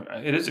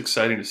it is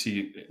exciting to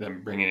see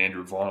them bring in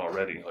Andrew Vaughn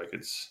already. Like,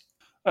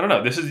 I don't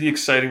know. This is the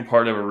exciting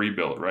part of a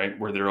rebuild, right?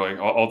 Where they're like,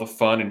 all the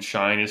fun and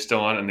shine is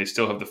still on, and they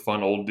still have the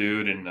fun old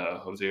dude and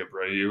Jose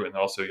Abreu, and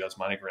also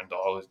Yasmani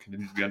Grandal, who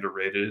continues to be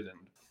underrated. And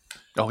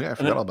I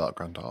forgot about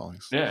Grandal.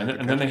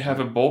 And then they have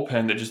a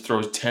bullpen that just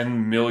throws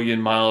 10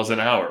 million miles an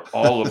hour.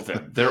 All of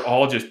them. They're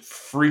all just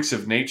freaks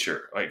of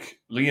nature. Like,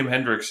 Liam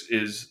Hendricks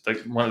is like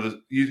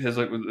he has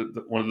like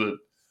one of the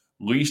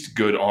least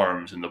good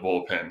arms in the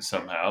bullpen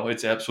somehow.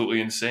 It's absolutely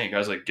insane.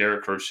 Guys like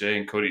Garrett Crochet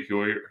and Cody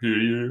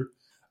Heuer.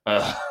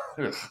 That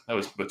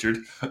was butchered.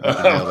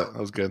 That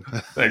was good.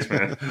 Thanks,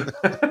 man.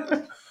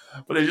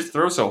 But they just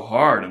throw so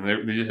hard, and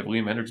they just have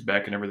Liam Hendricks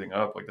backing everything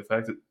up. Like the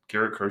fact that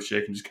Garrett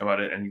Crochet can just come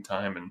out at any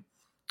time and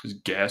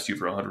just gas you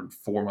for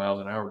 104 miles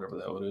an hour, whatever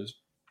the hell it is.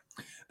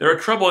 They're a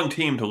troubling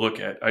team to look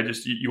at.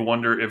 You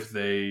wonder if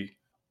they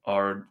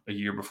are a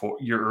year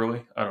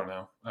early. I don't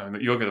know. I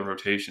mean, you look at the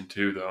rotation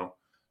too, though.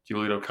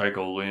 Giolito,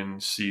 Keuchel,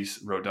 Lynn, Cease,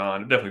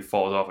 Rodon. It definitely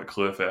falls off a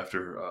cliff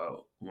after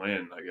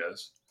Lynn, I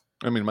guess.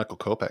 I mean, Michael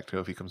Kopech, too,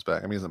 if he comes back.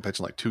 I mean, he hasn't pitched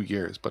in like 2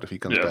 years, but if he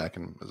comes back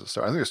and as a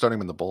starter, I think they're starting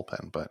him in the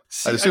bullpen, but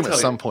I assume at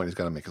some point he's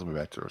got to make his way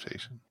back to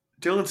rotation.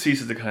 Dylan Cease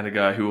is the kind of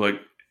guy who,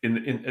 like,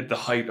 at the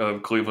height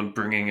of Cleveland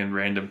bringing in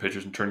random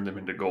pitchers and turning them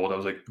into gold, I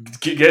was like,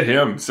 get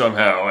him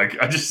somehow. Like,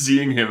 I'm just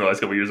seeing him the last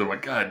couple of years. I'm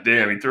like, God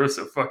damn, he throws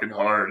so fucking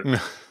hard.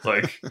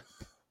 Like,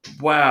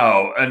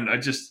 wow. And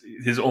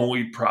his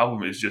only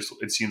problem is just,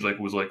 it seems like,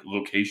 was like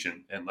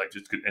location and like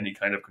just any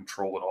kind of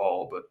control at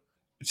all. But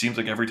it seems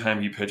like every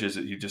time he pitches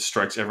it, he just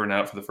strikes everyone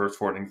out for the first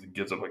 4 innings and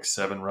gives up like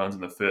 7 runs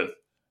in the 5th.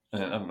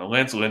 And I don't know,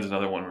 Lance Lynn's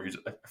another one where he's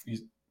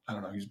I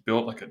don't know, he's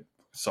built like a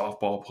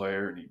softball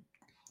player and he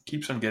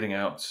keeps on getting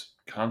outs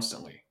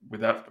constantly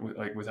without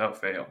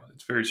fail.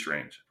 It's very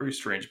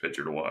strange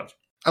pitcher to watch.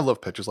 I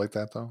love pitchers like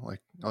that though.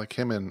 Like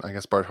him and I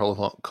guess Bart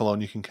Colon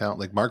you can count.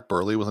 Like Mark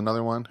Burley was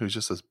another one who's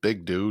just this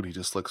big dude. He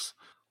just looks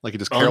like he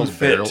just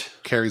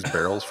carries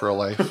barrels for a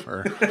life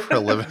or for a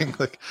living.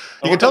 Like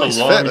you can tell he's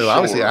fit. They're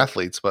obviously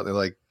athletes, but they're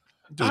like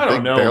just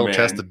big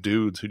barrel-chested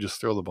dudes who just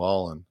throw the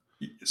ball and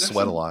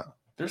sweat a lot.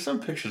 There's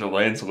some pictures of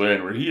Lance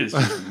Lynn where he is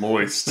just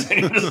moist.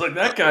 Just like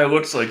that guy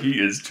looks like he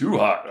is too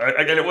hot.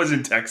 Again, it was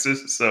in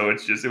Texas, so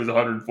it was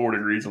 104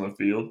 degrees on the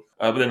field.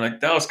 But then like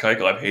Dallas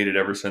Keuchel, I've hated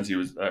ever since he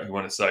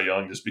won a Cy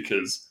Young, just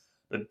because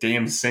the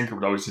damn sinker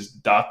would always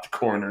just dot the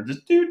corner.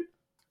 Just dude.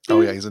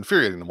 Oh yeah, he's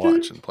infuriating to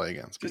watch and play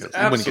against because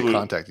when you get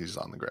contact, he's just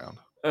on the ground.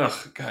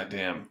 Ugh,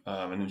 goddamn.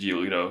 And then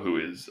Giolito, who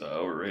is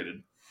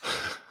overrated.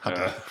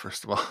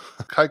 First of all,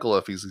 Keuchel,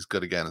 if he's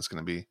good again, it's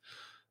going to be.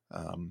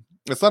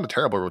 It's not a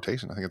terrible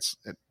rotation. I think it's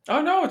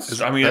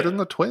better than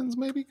the Twins.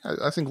 Maybe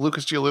I think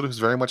Lucas Giolito is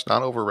very much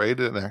not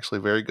overrated and actually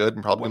very good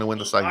and probably going to win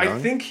the Cy Young. I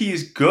think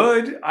he's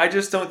good. I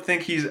just don't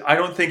think I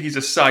don't think he's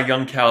a Cy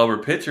Young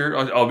caliber pitcher.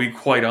 I'll be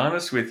quite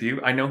honest with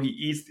you. I know he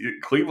eats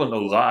Cleveland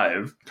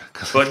alive,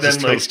 but then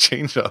like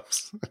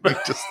changeups.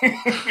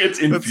 It's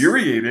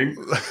infuriating.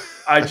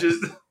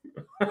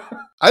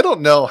 I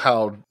don't know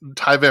how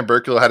Ty Van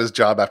Berkelo had his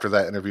job after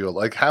that interview.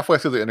 Like halfway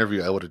through the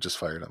interview, I would have just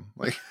fired him.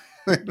 Like.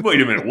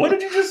 Wait a minute, what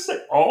did you just say?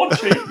 All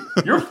change?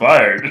 You're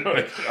fired.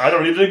 I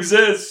don't even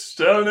exist.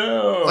 Oh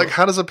no. Like,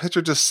 how does a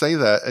pitcher just say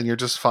that and you're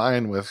just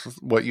fine with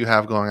what you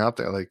have going out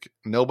there? Like,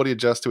 nobody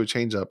adjusts to a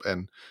changeup.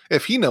 And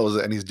if he knows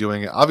it and he's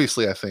doing it,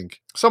 obviously I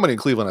think somebody in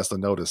Cleveland has to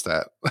notice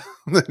that.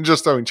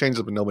 Just throwing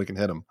changeup and nobody can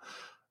hit him.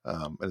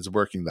 And it's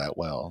working that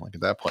well. Like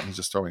at that point, he's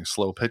just throwing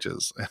slow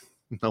pitches and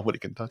nobody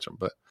can touch him.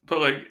 But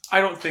like,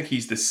 I don't think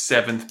he's the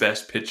 7th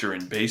best pitcher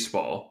in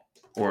baseball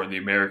or in the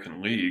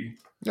American League.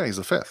 Yeah, he's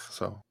the 5th,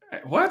 so.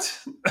 What?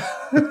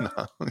 No,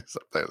 he's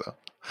up there though.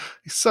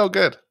 He's so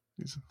good.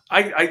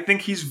 I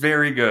think he's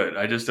very good.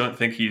 I just don't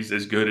think he's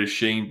as good as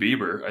Shane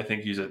Bieber. I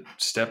think he's a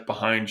step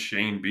behind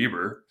Shane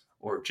Bieber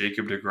or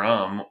Jacob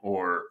deGrom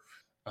or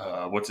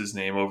what's his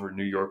name over in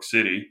New York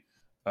City.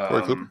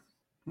 Corey Kluber?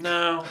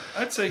 No,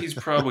 I'd say he's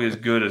probably as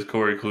good as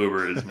Corey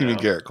Kluber is now. You mean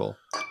Garrett Cole?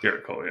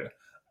 Garrett Cole, yeah.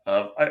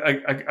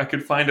 I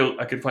could find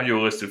you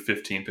a list of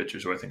 15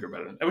 pitchers who I think are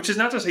better than, which is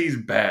not to say he's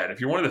bad.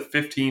 If you're one of the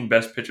 15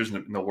 best pitchers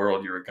in the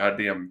world, you're a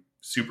goddamn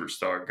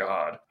superstar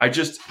god.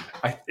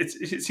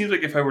 It seems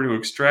like if I were to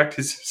extract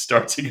his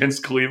starts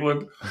against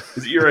Cleveland,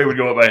 his ERA would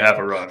go up by half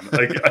a run.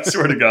 Like I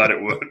swear to God,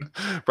 it would.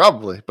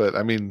 Probably, but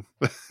I mean,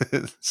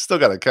 still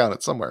got to count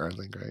it somewhere. I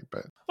think, right?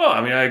 But well,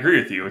 I mean, I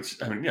agree with you.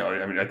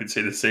 I could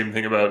say the same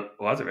thing about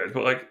lots of guys,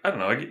 but like I don't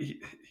know, like,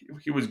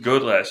 he was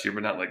good last year,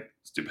 but not like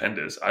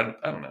stupendous. I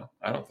don't know.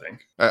 I don't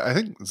think. I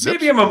think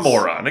maybe I'm a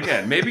moron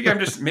again. Maybe I'm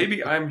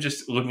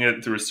just looking at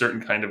it through a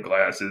certain kind of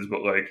glasses,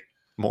 but like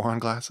moron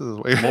glasses.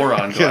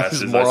 Moron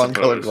glasses. Moron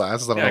colored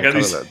glasses. I got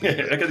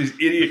these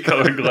idiot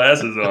colored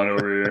glasses on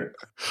over here.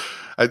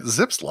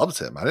 Zips loves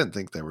him. I didn't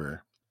think they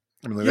were.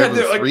 I mean,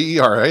 they're like 3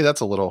 ERA.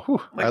 That's a little.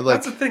 Whew,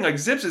 that's the thing. Like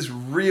Zips is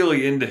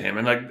really into him,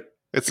 and like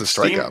it's the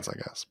strikeouts,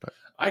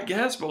 I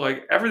guess. But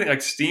like everything,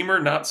 like Steamer,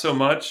 not so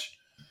much.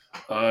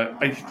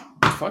 I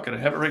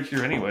have it right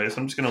here anyway, so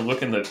I'm just gonna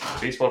look in the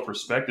Baseball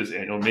Prospectus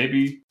annual.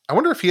 Maybe I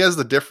wonder if he has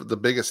the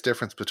biggest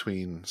difference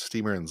between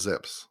Steamer and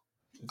Zips.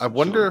 I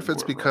wonder if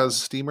it's because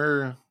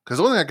Steamer, because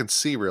the only thing I can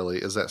see really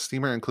is that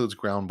Steamer includes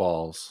ground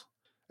balls,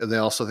 and they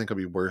also think it'll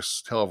be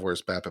worse, have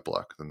worse BABIP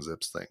luck than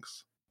Zips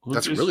thinks.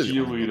 That's really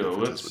Giolito.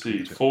 Let's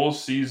see, full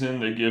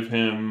season they give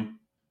him.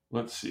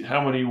 Let's see,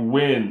 how many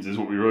wins is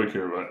what we really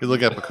care about. You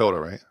look at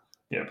PECOTA, right?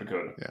 Yeah,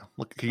 PECOTA. Yeah.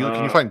 Look, can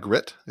you find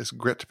grit? Is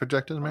grit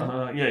projected,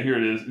 man? Yeah, here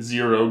it is.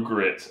 0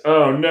 grit.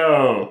 Oh,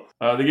 no.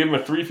 They gave him a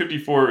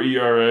 3.54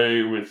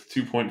 ERA with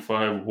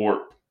 2.5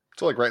 WARP.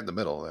 So, like, right in the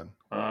middle, then.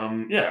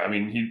 Yeah, I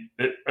mean,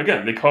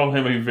 again, they call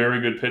him a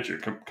very good pitcher.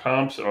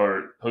 Comps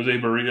are Jose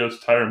Barrios,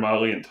 Tyler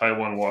Mahle, and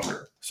Taijuan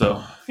Walker.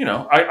 So,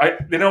 I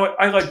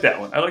like that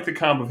one. I like the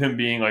comp of him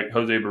being like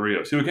Jose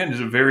Barrios, who, again, is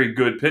a very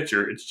good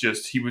pitcher. It's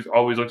just he was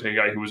always looked like a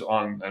guy who was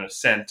on an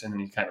ascent, and then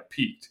he kind of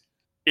peaked.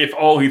 If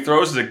all he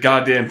throws is a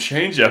goddamn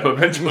changeup,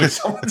 eventually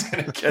someone's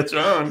going to catch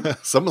on.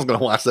 Someone's going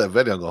to watch that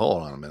video and go,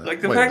 hold on a minute.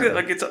 Like the fact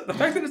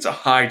that it's a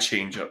high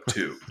changeup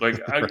too. Like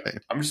right.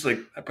 I'm just like,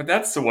 but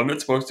that's the one that's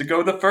supposed to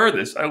go the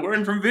furthest. I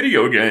learned from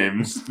video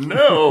games.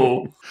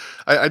 No,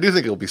 I do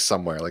think it'll be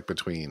somewhere like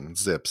between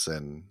Zips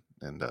and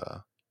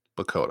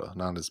PECOTA.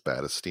 Not as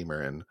bad as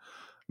Steamer, and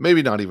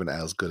maybe not even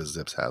as good as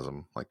Zips has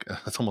him. Like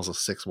it's almost a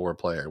 6 WAR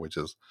player, which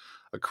is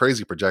a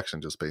crazy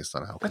projection just based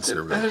on how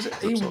conservative.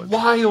 That is a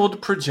wild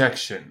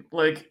projection.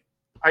 Like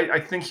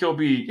I think he'll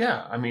be,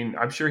 yeah. I mean,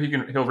 I'm sure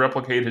he'll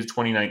replicate his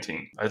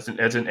 2019 as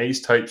an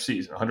ace type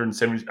season,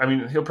 170. I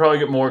mean, he'll probably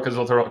get more because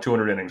he'll throw out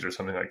 200 innings or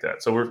something like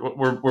that. So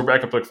we're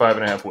back up to like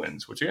 5.5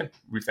 wins, which again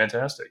would be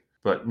fantastic,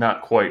 but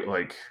not quite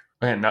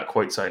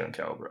Cy Young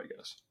caliber, I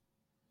guess.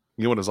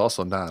 You know what is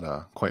also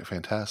not quite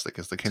fantastic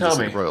is the Kansas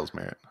City Royals,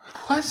 Merritt.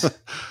 What?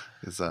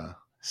 is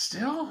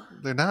Still?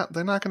 They're not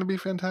going to be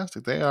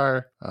fantastic. They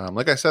are,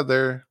 like I said,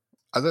 they're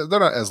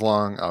not as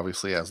long,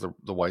 obviously, as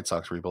the White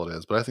Sox rebuild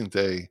is, but I think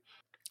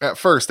at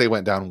first they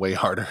went down way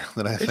harder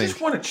than I think. They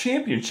just won a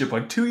championship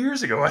like 2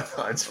 years ago, I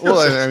thought. Well,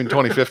 I mean,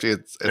 2050,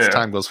 it's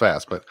time goes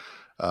fast, but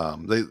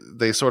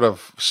they sort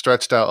of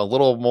stretched out a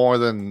little more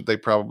than they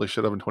probably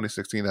should have in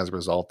 2016. As a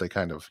result, they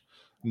kind of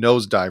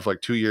nosedived for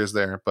like 2 years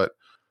there, but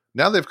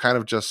now they've kind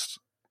of just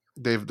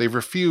they've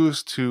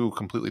refused to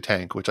completely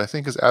tank, which I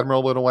think is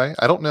admirable in a way.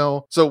 I don't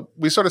know. So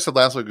we sort of said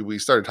last week, we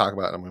started talking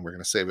about it and we were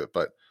going to save it,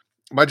 but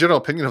my general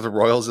opinion of the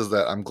Royals is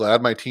that I'm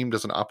glad my team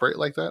doesn't operate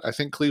like that. I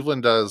think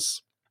Cleveland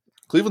does.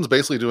 Cleveland's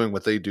basically doing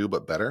what they do,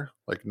 but better,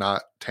 like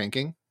not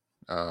tanking,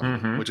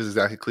 which is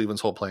exactly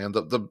Cleveland's whole plan.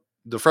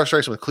 The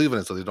frustration with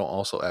Cleveland is that they don't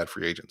also add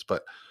free agents,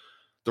 but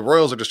the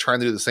Royals are just trying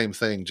to do the same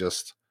thing,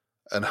 just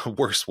in a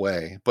worse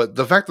way. But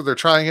the fact that they're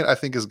trying it, I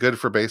think, is good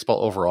for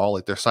baseball overall.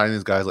 Like they're signing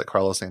these guys like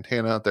Carlos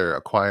Santana, they're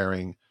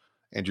acquiring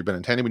Andrew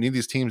Benintendi. We need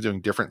these teams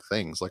doing different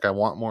things. Like I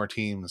want more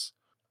teams.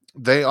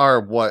 They are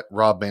what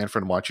Rob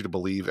Manfred wants you to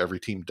believe every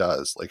team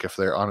does. Like if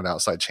they're on an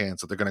outside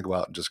chance that they're going to go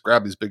out and just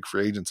grab these big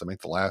free agents and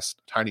make the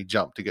last tiny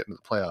jump to get into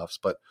the playoffs.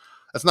 But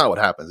that's not what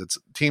happens. It's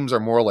teams are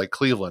more like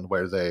Cleveland,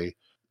 where they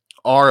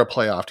are a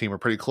playoff team or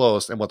pretty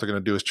close. And what they're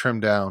going to do is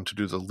trim down to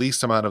do the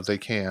least amount of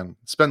spend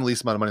the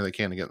least amount of money they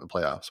can to get in the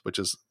playoffs, which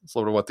is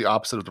sort of what the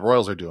opposite of the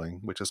Royals are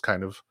doing, which is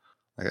kind of,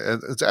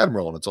 it's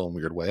admirable in its own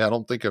weird way. I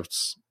don't think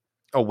it's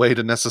a way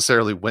to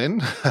necessarily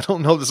win. I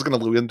don't know if this is going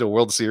to lead into a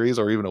World Series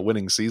or even a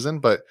winning season,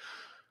 but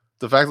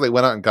the fact that they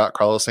went out and got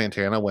Carlos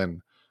Santana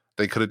when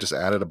they could have just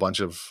added a bunch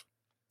of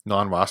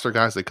non-roster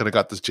guys. They could have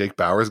got this Jake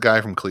Bauers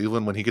guy from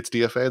Cleveland when he gets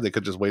DFA. They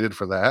could have just waited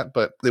for that,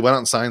 but they went out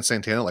and signed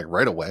Santana like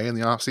right away in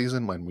the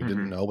offseason when we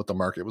didn't know what the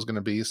market was going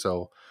to be.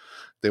 So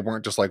they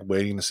weren't just like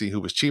waiting to see who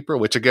was cheaper,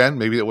 which again,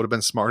 maybe it would have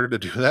been smarter to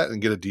do that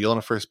and get a deal on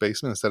a first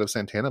baseman instead of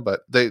Santana,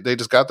 but they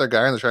just got their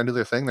guy and they're trying to do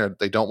their thing.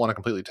 They don't want to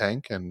completely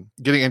tank, and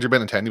getting Andrew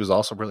Benintendi was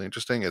also really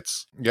interesting.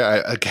 It's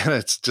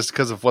just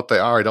because of what they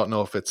are. I don't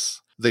know if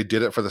they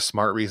did it for the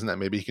smart reason that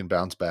maybe he can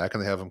bounce back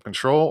and they have him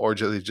control, or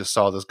they just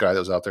saw this guy that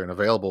was out there and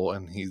available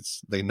and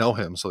they know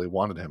him. So they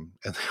wanted him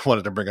and they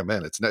wanted to bring him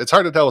in. It's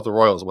hard to tell with the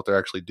Royals what they're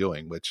actually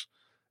doing, which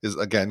is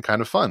again,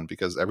 kind of fun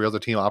because every other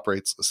team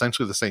operates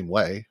essentially the same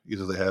way.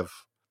 Either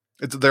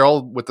they're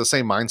all with the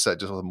same mindset,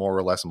 just with more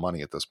or less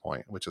money at this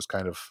point, which is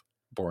kind of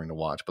boring to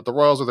watch. But the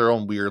Royals are their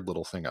own weird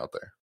little thing out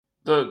there.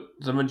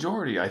 The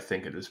majority, I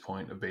think, at this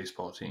point of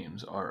baseball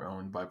teams are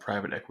owned by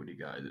private equity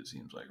guys, it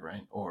seems like,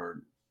 right?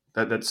 Or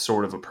that's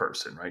sort of a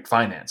person, right?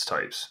 Finance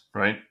types,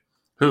 right?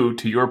 Who,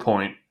 to your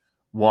point,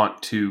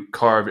 want to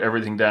carve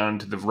everything down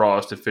to the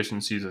rawest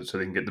efficiencies so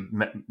they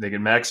can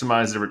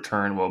maximize the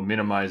return while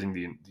minimizing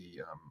the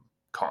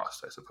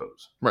cost, I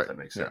suppose. Right. That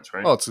makes sense,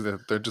 right? Well,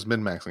 they're just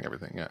min-maxing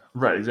everything, yeah.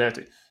 Right,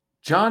 exactly.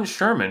 John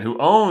Sherman, who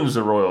owns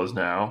the Royals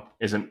now,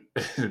 is an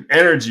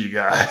energy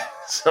guy.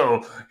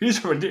 So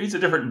he's a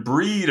different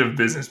breed of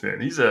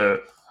businessman. I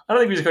don't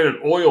think he's quite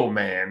an oil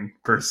man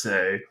per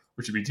se,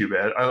 which would be too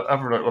bad. I've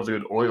heard loves a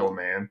good oil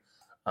man,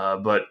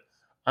 but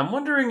I'm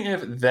wondering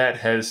if that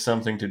has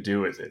something to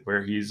do with it.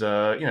 Where he's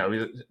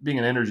being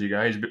an energy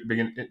guy, he's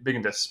big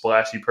into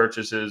splashy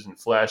purchases and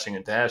flashing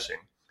and dashing.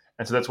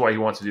 And so that's why he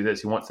wants to do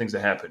this. He wants things to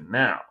happen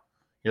now.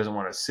 He doesn't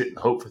want to sit and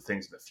hope for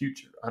things in the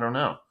future. I don't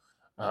know.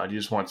 He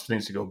just wants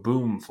things to go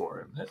boom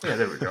for him. Yeah,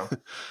 there we go.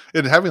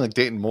 And having like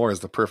Dayton Moore is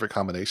the perfect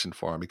combination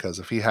for him, because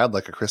if he had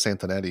like a Chris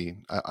Antonetti,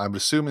 I'm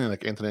assuming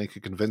like Antonetti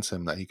could convince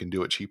him that he can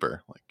do it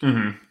cheaper.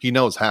 Like he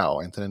knows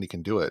how. Antonetti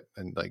can do it,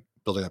 and like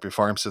building up your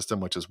farm system,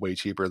 which is way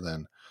cheaper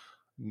than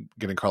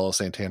getting Carlos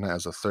Santana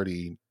as a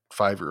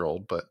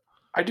 35-year-old. But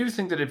I do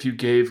think that if you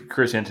gave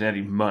Chris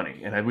Antonetti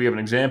money, and we have an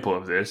example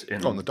of this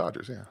in the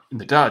Dodgers, yeah. In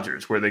the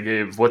Dodgers, where they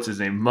gave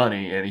what's-his-name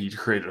money, and he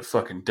created a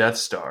fucking Death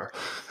Star.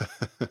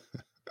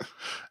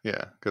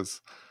 Yeah,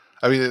 because,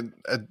 I mean,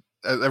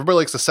 everybody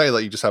likes to say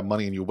that you just have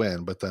money and you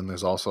win, but then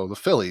there's also the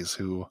Phillies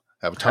who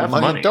have a ton of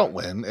money and don't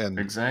win. And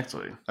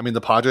exactly. I mean,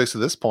 the Padres to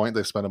this point,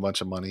 they've spent a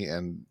bunch of money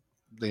and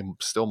they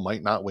still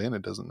might not win.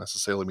 It doesn't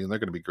necessarily mean they're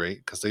going to be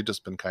great because they've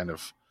just been kind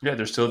of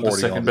they're still the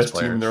second best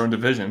team in their own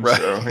division, right?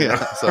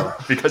 So, so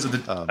because of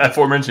the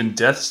aforementioned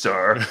Death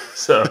Star,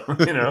 so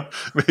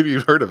maybe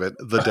you've heard of it,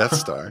 the Death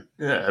Star.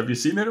 Yeah, have you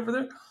seen it over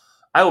there?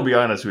 I will be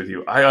honest with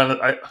you.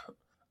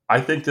 I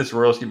think this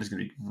Royals team is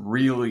going to be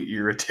really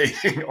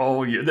irritating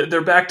all year.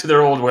 They're back to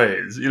their old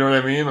ways. You know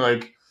what I mean?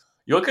 Like,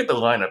 you look at the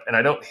lineup, and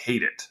I don't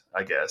hate it,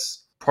 I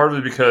guess. Part of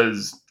it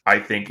because I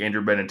think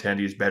Andrew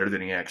Benintendi is better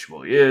than he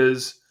actually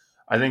is.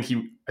 I think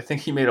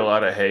he made a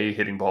lot of hay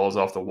hitting balls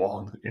off the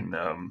wall in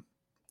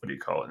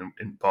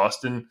in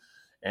Boston.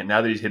 And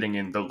now that he's hitting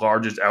in the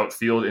largest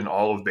outfield in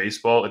all of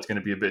baseball, it's going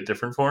to be a bit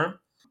different for him.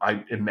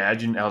 I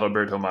imagine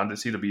Alberto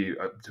Mondesi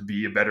to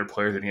be a better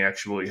player than he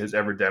actually has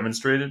ever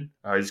demonstrated,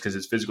 just because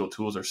his physical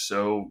tools are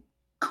so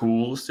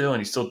cool still, and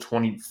he's still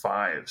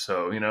 25.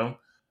 So,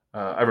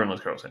 everyone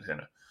loves Carlos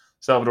Santana.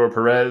 Salvador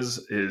Perez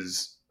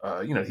is,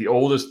 the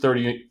oldest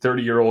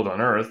 30-year-old on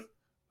earth.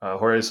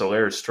 Jorge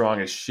Soler is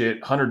strong as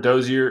shit. Hunter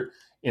Dozier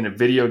in a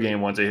video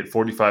game once they hit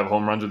 45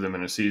 home runs with him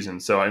in a season.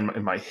 So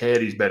in my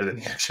head, he's better than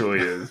he actually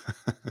is.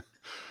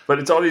 But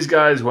it's all these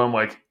guys who I'm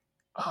like,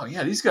 oh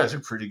yeah, these guys are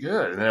pretty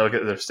good. And then I look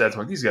at their stats, I'm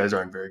like, these guys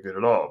aren't very good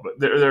at all. But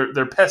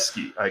they're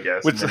pesky, I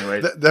guess. Which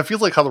anyway, that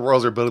feels like how the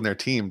Royals are building their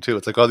team too.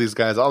 It's like, oh, these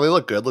guys, they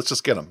look good. Let's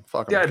just get them.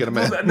 Fuck them, get them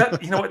in.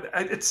 You know what?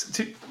 It's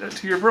to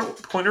your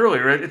point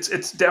earlier, right?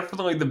 It's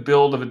definitely the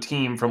build of a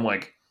team from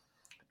like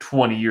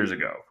 20 years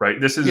ago,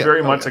 right? This is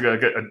very much like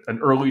an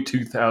early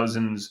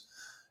 2000s,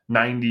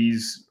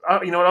 90s.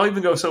 I'll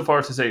even go so far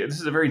as to say this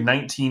is a very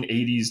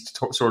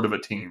 1980s sort of a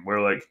team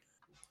where like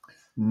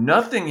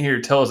nothing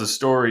here tells a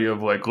story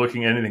of like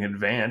looking at anything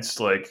advanced.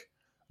 Like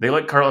they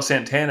like Carlos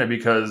Santana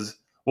because,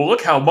 well,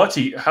 look how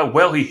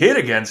well he hit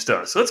against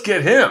us. Let's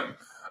get him.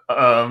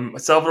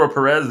 Salvador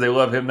Perez, they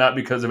love him not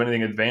because of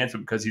anything advanced, but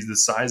because he's the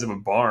size of a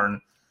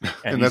barn,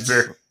 and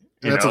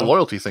that's a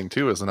loyalty thing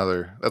too. That's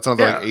another like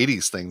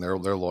 80s thing. They're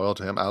loyal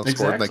to him. Alex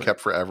Gordon they kept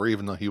forever,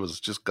 even though he was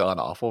just god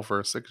awful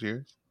for 6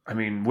 years. I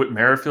mean, Whit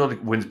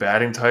Merrifield wins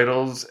batting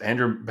titles.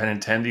 Andrew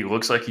Benintendi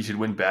looks like he should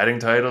win batting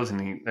titles,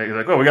 and he's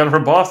like, oh, we got him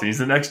from Boston. He's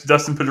the next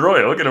Dustin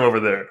Pedroia. Look at him over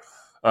there.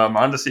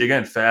 Mondesi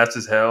again, fast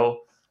as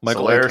hell.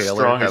 Michael A.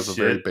 Taylor has a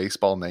very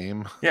baseball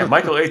name. Yeah,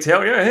 Michael A.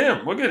 Taylor. Yeah,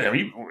 him. Look at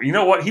him. You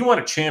know what? He won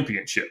a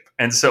championship,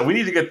 and so we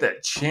need to get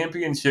that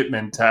championship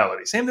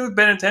mentality. Same thing with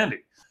Benintendi.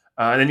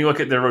 And then you look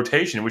at their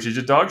rotation, which is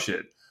just dog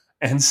shit.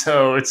 And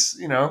so it's,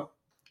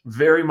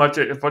 very much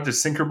a bunch of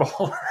sinker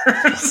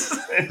ballers.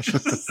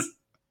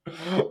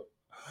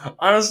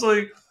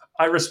 Honestly,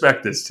 I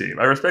respect this team.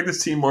 I respect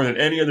this team more than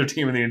any other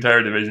team in the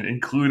entire division,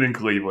 including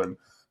Cleveland,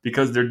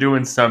 because they're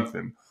doing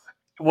something.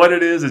 What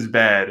it is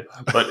bad,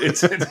 but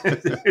it's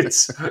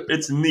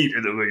neat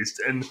at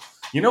least. And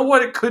you know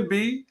what it could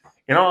be?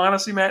 In all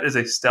honesty, Matt, is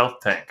a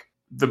stealth tank.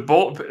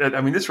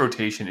 This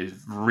rotation is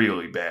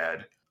really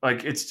bad.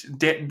 Like, it's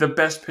the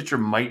best pitcher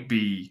might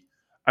be.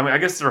 I mean, I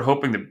guess they're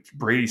hoping that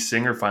Brady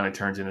Singer finally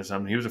turns into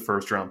something. He was a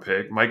first-round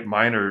pick. Mike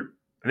Minor,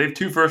 they have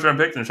 2 first-round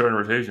picks in the starting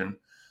rotation.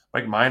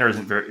 Mike Minor is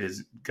probably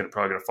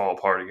going to fall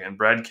apart again.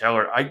 Brad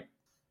Keller, I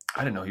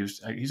didn't know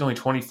he's only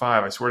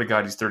 25. I swear to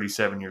God, he's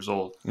 37 years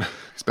old.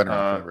 He's been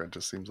around forever. It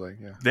just seems like,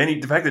 yeah.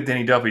 The fact that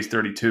Danny Duffy's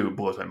 32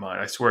 blows my mind.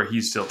 I swear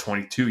he's still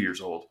 22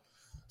 years old.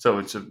 So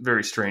it's a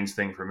very strange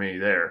thing for me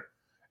there.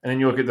 And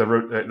then you look at the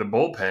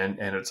bullpen,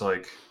 and it's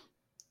like,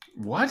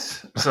 what?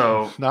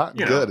 So not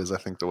good is I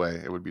think the way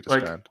it would be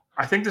described. Like,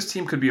 I think this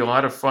team could be a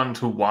lot of fun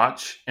to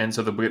watch, and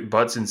so they'll get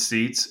butts in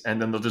seats,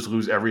 and then they'll just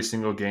lose every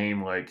single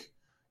game, like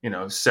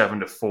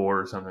 7-4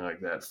 or something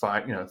like that,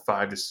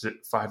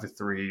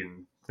 5-3,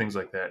 and things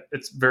like that.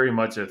 It's very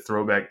much a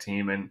throwback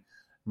team, and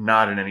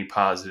not in any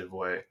positive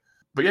way.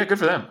 But yeah, good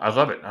for them. I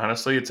love it.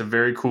 Honestly, it's a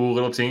very cool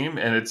little team,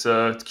 and it's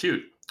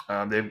cute.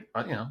 They'll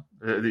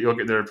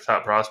get their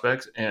top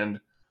prospects, and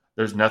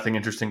there's nothing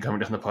interesting coming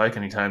down the pike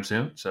anytime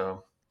soon.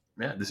 So.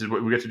 Yeah, this is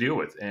what we get to deal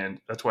with,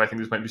 and that's why I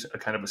think this might be a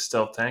kind of a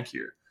stealth tank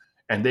here,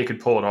 and they could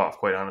pull it off.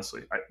 Quite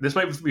honestly, this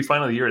might be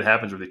finally the year it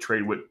happens where they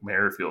trade Whit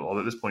Merrifield.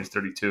 Although at this point he's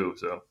 32,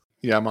 so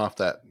yeah, I'm off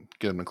that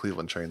get him to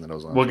Cleveland train that I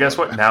was on. Well, guess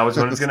what? Now is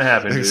when it's going to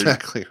happen.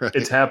 Exactly right.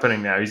 It's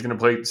happening now. He's going to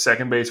play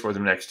second base for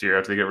them next year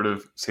after they get rid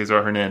of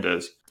Cesar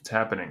Hernandez. It's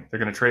happening. They're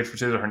going to trade for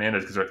Cesar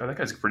Hernandez because that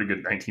guy's a pretty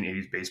good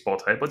 1980s baseball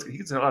type. He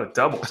gets a lot of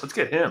doubles. Let's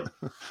get him.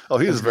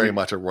 He is very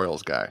much a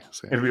Royals guy.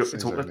 It's a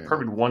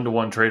perfect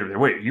 1-to-1 trade.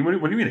 Wait,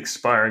 what do you mean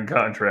expiring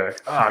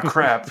contract?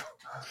 Crap.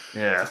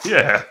 Yeah.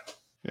 Yeah.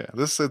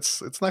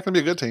 It's not going to be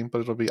a good team,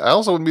 but it'll be. I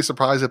also wouldn't be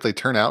surprised if they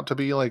turn out to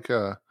be like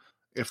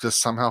if this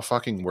somehow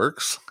fucking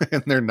works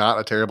and they're not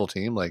a terrible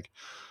team. Like,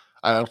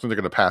 I don't think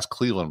they're going to pass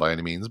Cleveland by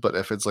any means, but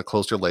if it's a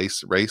closer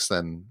race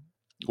than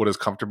what is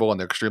comfortable and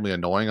they're extremely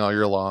annoying all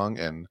year long,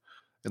 and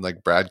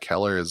like Brad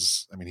Keller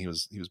is, I mean, he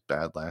was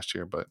bad last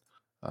year, but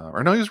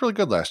he was really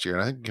good last year,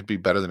 and I think it could be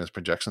better than his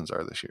projections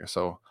are this year.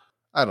 So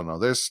I don't know.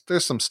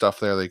 There's some stuff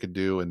there they could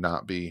do and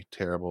not be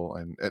terrible.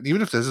 And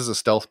even if this is a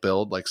stealth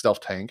build, like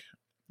stealth tank,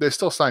 they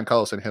still sign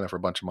Carlos Santana for a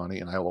bunch of money,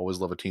 and I will always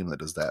love a team that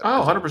does that.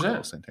 Oh, 100%.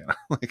 Carlos Santana.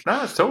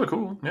 No, it's totally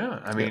cool.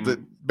 Yeah, I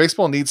mean,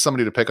 baseball needs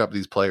somebody to pick up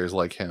these players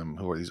like him,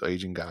 who are these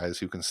aging guys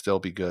who can still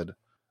be good.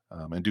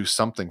 And do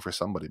something for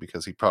somebody,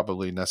 because he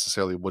probably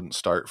necessarily wouldn't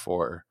start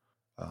for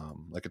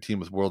like a team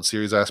with World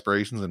Series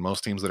aspirations, and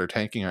most teams that are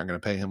tanking aren't going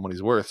to pay him what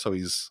he's worth. So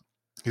he's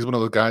one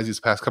of those guys these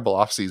past couple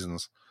off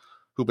seasons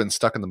who've been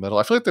stuck in the middle.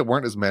 I feel like there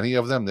weren't as many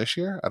of them this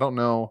year. I don't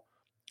know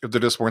if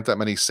there just weren't that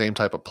many same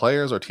type of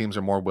players, or teams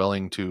are more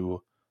willing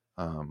to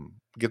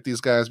get these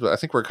guys. But I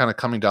think we're kind of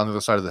coming down the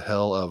other side of the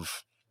hill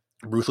of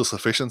ruthless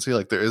efficiency.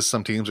 Like, there is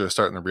some teams that are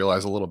starting to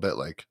realize a little bit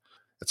like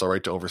it's all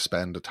right to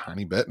overspend a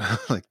tiny bit.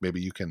 Like,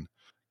 maybe you can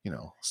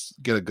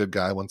get a good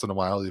guy once in a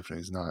while, if you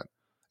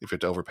have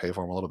to overpay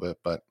for him a little bit.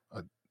 But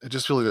it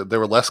just feels like there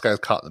were less guys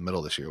caught in the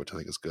middle this year, which I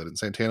think is good. And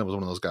Santana was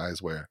one of those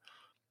guys where,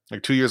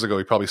 like 2 years ago,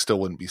 he probably still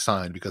wouldn't be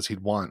signed because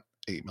he'd want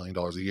 $8 million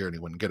a year and he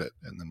wouldn't get it.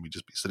 And then we'd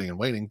just be sitting and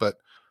waiting. But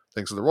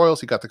thanks to the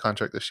Royals, he got the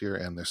contract this year,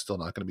 and they're still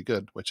not going to be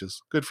good, which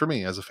is good for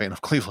me as a fan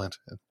of Cleveland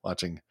and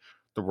watching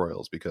the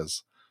Royals,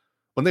 because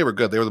when they were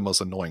good, they were the most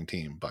annoying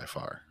team by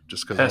far.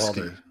 Just because of all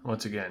their,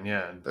 once again,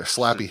 yeah, their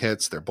slappy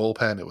hits, their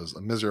bullpen. It was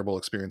a miserable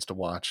experience to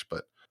watch,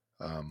 but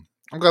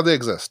I'm glad they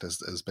exist,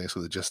 is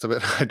basically the gist of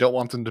it. I don't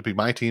want them to be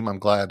my team. I'm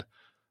glad.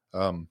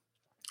 I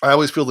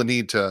always feel the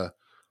need to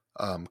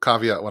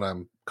caveat when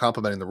I'm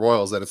complimenting the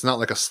Royals that it's not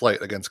like a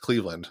slight against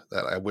Cleveland,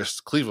 that I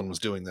wish Cleveland was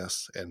doing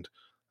this and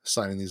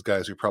signing these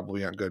guys who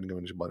probably aren't good and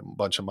giving a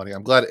bunch of money.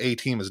 I'm glad a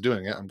team is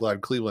doing it. I'm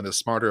glad Cleveland is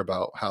smarter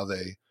about how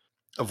they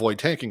avoid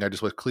tanking. I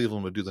just wish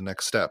Cleveland would do the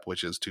next step,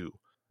 which is to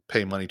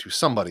pay money to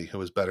somebody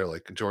who is better,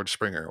 like George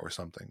Springer or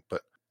something.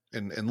 But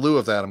in lieu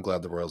of that, I'm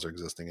glad the Royals are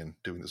existing and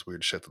doing this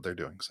weird shit that they're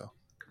doing. So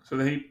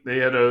they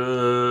had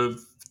a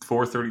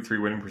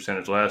 .433 winning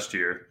percentage last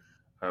year,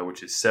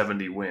 which is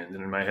 70 wins.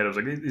 And in my head, I was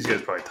like, these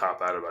guys probably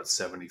top out about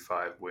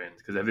 75 wins.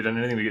 Because have they done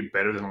anything to get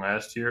better than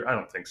last year? I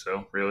don't think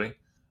so, really.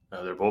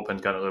 Their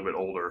bullpen's gotten a little bit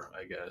older,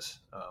 I guess.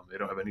 They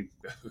don't have any.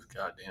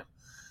 Goddamn.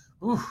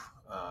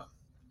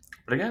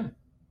 But again,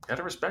 got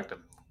to respect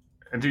them.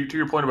 And to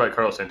your point about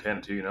Carlos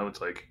Santana, too, it's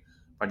like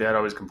my dad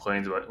always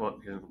complains about. Well,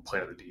 he doesn't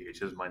complain about the DH. He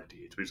doesn't mind the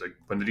DH. But he's like,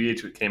 when the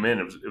DH came in,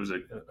 it was a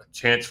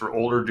chance for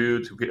older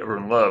dudes who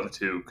everyone loved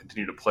to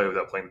continue to play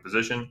without playing the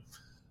position.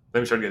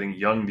 Then we started getting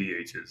young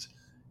DHs,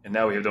 and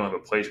now we don't have a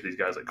place for these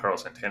guys like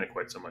Carlos Santana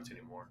quite so much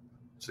anymore.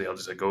 So they'll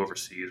just like go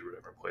overseas or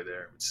whatever and play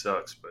there, which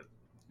sucks. But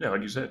yeah,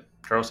 like you said,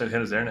 Carlos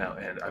Santana's there now,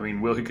 and I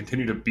mean, will he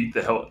continue to beat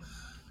the hell?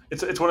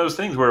 It's one of those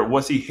things where,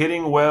 was he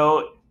hitting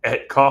well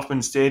at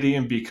Kauffman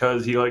Stadium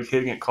because he liked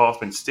hitting at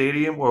Kauffman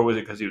Stadium, or was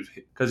it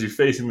because he's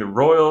facing the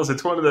Royals?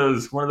 It's one of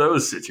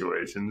those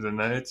situations, and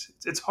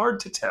it's hard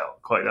to tell,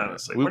 quite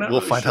honestly. We'll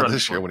really find out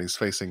this year when he's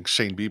facing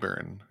Shane Bieber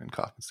in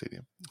Kauffman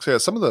Stadium. So yeah,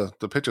 some of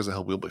the pitchers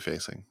that we'll be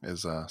facing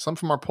is some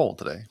from our poll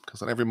today,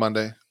 because on every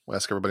Monday we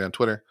ask everybody on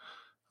Twitter.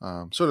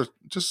 Sort of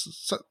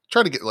just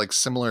try to get like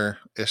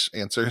similar-ish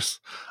answers.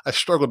 I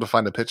struggled to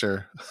find a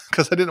pitcher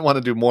because I didn't want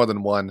to do more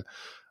than one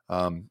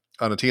on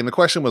a team. The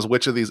question was,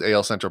 which of these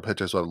AL Central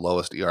pitchers will have the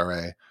lowest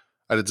ERA?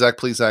 I did Zach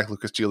Plesac,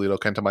 Lucas Giolito,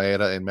 Kenta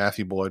Maeda, and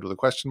Matthew Boyd with a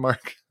question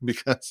mark,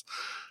 because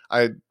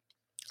I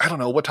don't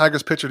know, what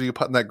Tigers pitcher do you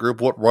put in that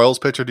group? What Royals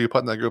pitcher do you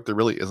put in that group? There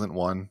really isn't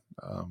one.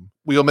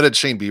 We omitted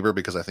Shane Bieber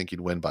because I think he'd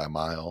win by a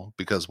mile,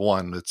 because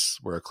one,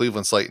 we're a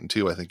Cleveland slate, and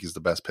two, I think he's the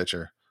best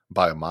pitcher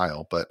by a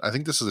mile. But I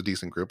think this is a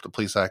decent group, the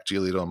Plesac,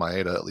 Giolito, and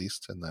Maeda at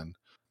least, and then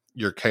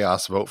your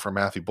chaos vote for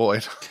Matthew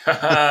Boyd.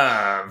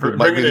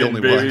 Might be the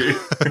only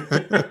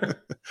one.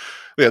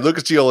 Yeah,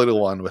 Lucas Giolito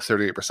won with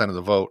 38% of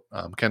the vote.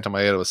 Kenta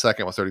Maeda was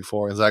second with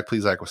 34%, and Zach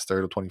Plesac was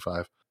third with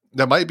 25%.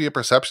 That might be a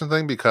perception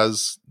thing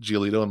because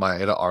Giolito and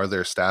Maeda are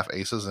their staff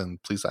aces,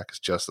 and Plesac is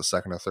just the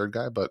second or third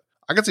guy. But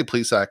I could see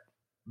Plesac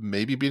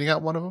maybe beating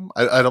out one of them.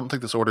 I don't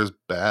think this order is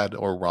bad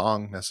or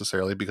wrong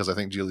necessarily, because I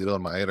think Giolito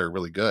and Maeda are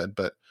really good.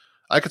 But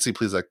I could see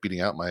Plesac beating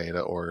out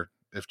Maeda, or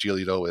if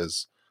Giolito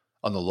is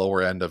on the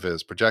lower end of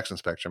his projection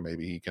spectrum,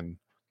 maybe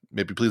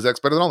Plesac's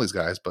better than all these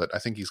guys, but I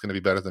think he's going to be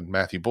better than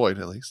Matthew Boyd,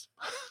 at least.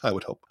 I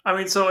would hope. I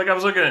mean, so like I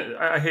was looking at,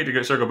 I hate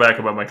to circle back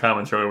about my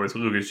comments earlier with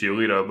Lucas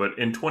Giolito, but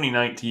in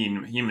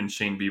 2019, him and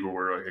Shane Bieber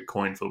were like a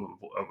coin flip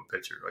of a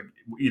pitcher, like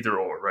either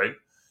or, right?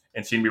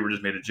 And Shane Bieber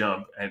just made a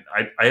jump. And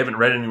I haven't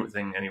read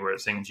anything anywhere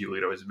saying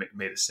Giolito has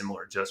made a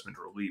similar adjustment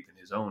or leap in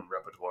his own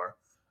repertoire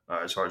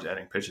as far as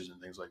adding pitches and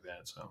things like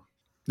that. So.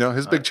 No,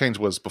 his big change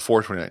was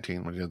before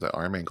 2019 when he did the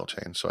arm angle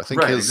change. So I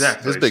think his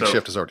big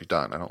shift is already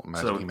done. I don't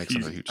imagine he makes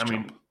a huge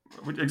jump.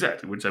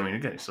 Exactly. Which, I mean,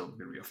 again, he's still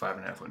going to be a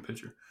 5.5 win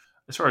pitcher.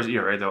 As far as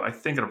ERA, though, I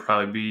think it'll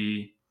probably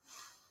be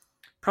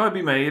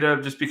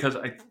Maeda, just because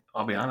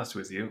I'll be honest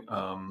with you.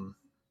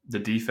 The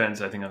defense,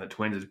 I think, on the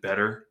Twins is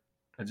better,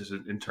 just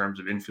in terms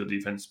of infield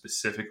defense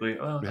specifically.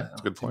 Oh, yeah,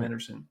 that's a good point.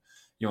 Anderson,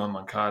 Yohan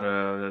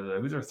Moncada.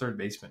 Who's our third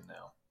baseman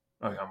now?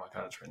 Oh, Yohan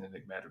Moncada's trying to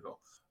think Madrigal.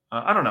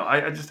 I don't know.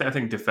 I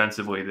think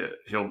defensively that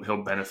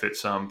he'll benefit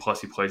some.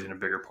 Plus, he plays in a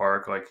bigger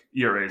park. Like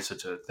ERA is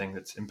such a thing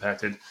that's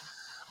impacted.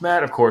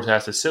 Matt, of course,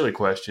 asked a silly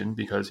question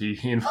because he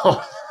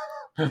involved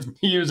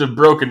he used a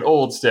broken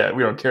old stat.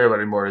 We don't care about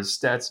anymore. His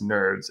stats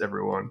nerds,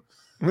 everyone.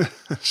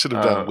 Should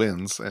have done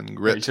wins and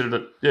grit. He should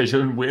have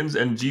done wins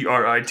and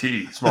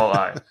GRIT, small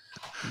I.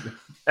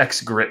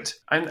 X grit.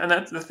 And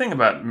that's the thing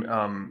about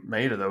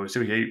Maeda, though, is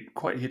he had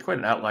quite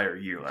an outlier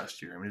year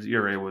last year. I mean, his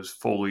ERA was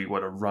fully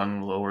a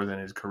run lower than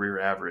his career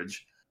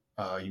average.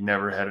 He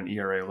never had an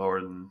ERA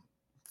lower than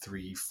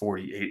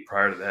 3.48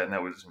 prior to that, and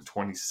that was in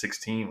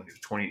 2016 when he was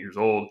 28 years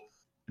old.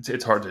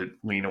 It's hard to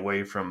lean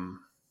away from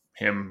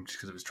him just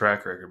because of his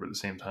track record, but at the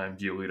same time,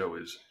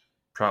 Giolito is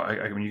probably.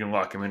 I mean, you can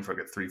lock him in for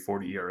like a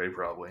 3.40 ERA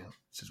probably.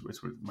 It's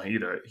with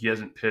Maeda. He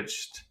hasn't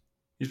pitched.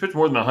 He's pitched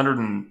more than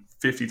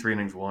 153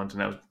 innings once,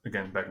 and that was,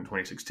 again, back in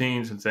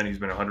 2016. Since then, he's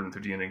been a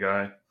 150-inning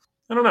guy.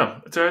 I don't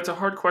know. It's a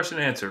hard question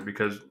to answer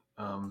because is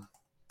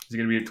he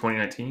going to be in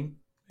 2019?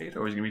 Maeda,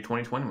 or he's going to be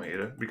 2020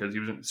 Maeda because he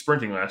was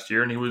sprinting last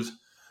year and he was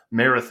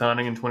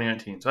marathoning in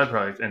 2019. So I'd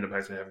probably end up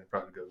actually having to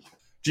go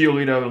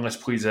Giolito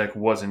unless Plesac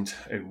wasn't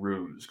a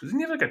ruse. Because didn't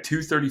he have like a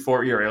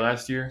 2.34 ERA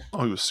last year?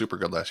 Oh, he was super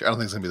good last year. I don't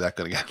think he's going to be that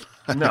good again.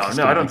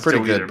 I don't pretty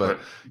good, either,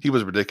 but he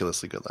was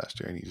ridiculously good last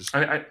year. And he just...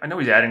 I know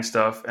he's adding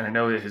stuff, and I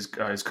know that his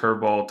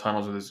curveball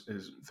tunnels with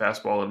his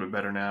fastball a little bit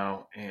better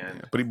now.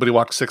 And but he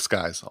walked 6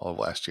 guys all of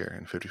last year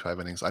in 55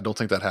 innings. I don't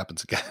think that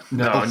happens again.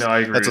 No, I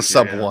agree. That's a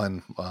sub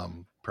 1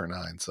 per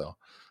 9. So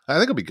I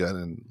think it'll be good.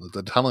 And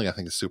the tunneling, I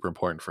think, is super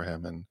important for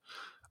him. And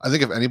I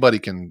think if anybody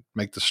can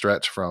make the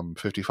stretch from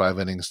 55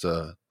 innings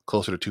to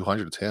closer to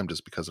 200, it's him,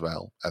 just because of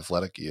how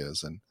athletic he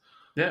is. And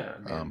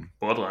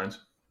bloodlines.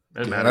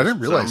 And I didn't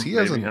realize he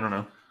hasn't. I don't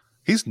know.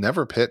 He's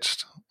never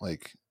pitched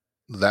like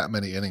that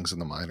many innings in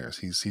the minors.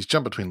 He's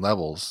jumped between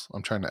levels.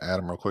 I'm trying to add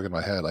him real quick in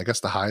my head. I guess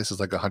the highest is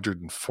like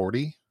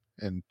 140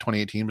 in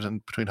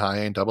 2018 between high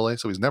A and double A.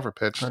 So he's never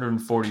pitched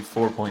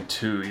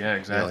 144.2. Yeah,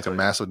 exactly. Yeah, like a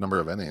massive number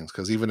of innings.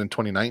 Because even in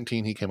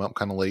 2019, he came up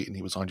kind of late and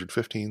he was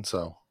 115.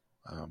 So.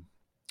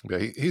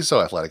 He's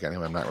so athletic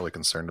anyway. I'm not really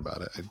concerned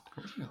about it.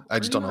 I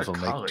just don't know if he'll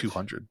make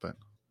 200. But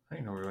I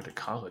didn't know we went to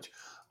college.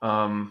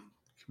 I'm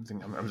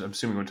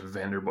assuming we went to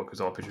Vanderbilt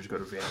because all pitchers go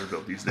to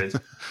Vanderbilt these days.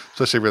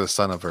 Especially if you're the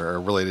son of or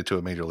related to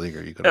a major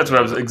leaguer. You go. That's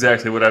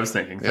exactly what I was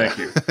thinking. Thank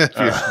you. If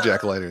you're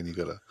Jack Leiter and you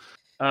go to.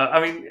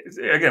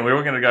 Again, we're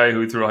looking at a guy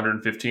who threw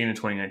 115 in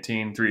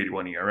 2019,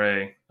 3.81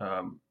 ERA.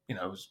 It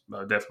was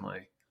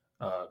definitely.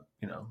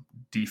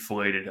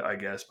 Deflated, I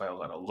guess, by a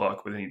lot of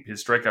luck. But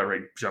his strikeout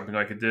rate jumping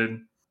like it did,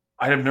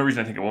 I have no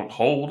reason I think it won't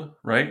hold,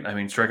 right? I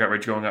mean, strikeout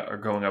rates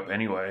going up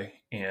anyway,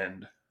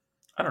 and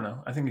I don't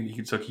know. I think he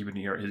can still keep his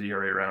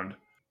ERA around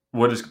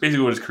what his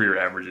career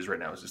average is right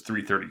now is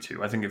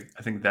 3.32. I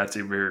think that's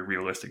a very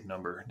realistic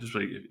number. Just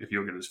really, if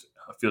you look at his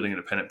fielding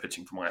independent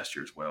pitching from last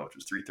year as well, which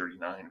was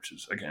 3.39, which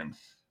is again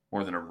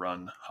more than a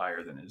run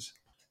higher than his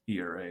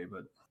ERA.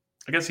 But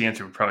I guess the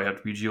answer would probably have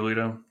to be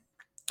Giolito.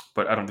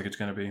 But I don't think it's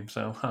going to be.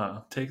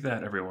 So, take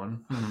that,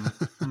 everyone.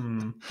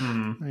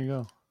 There you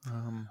go.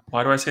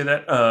 Why do I say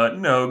that?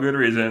 No good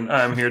reason.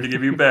 I'm here to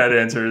give you bad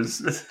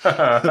answers.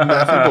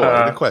 Matthew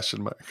Boyd, a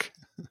question mark.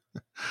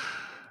 All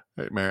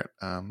right, Merritt.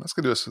 That's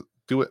going to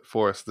do it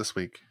for us this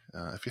week.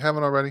 If you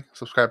haven't already,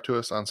 subscribe to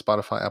us on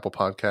Spotify, Apple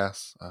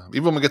Podcasts.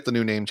 Even when we get the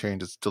new name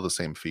change, it's still the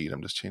same feed.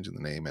 I'm just changing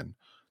the name and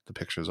the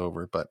pictures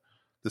over. But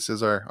this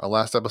is our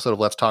last episode of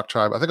Let's Talk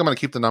Tribe. I think I'm going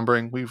to keep the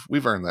numbering.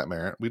 We've earned that,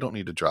 Merritt. We don't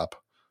need to drop.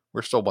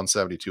 We're still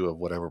 172 of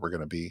whatever we're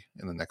going to be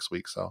in the next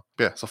week. So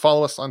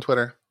follow us on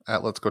Twitter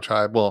at Let's Go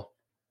Tribe. Well,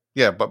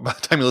 yeah, but by the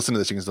time you listen to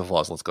this, you can still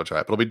follow us on Let's Go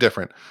Tribe. It'll be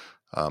different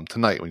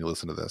tonight when you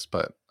listen to this.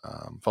 But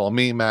follow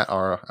me, Matt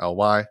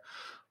RLY.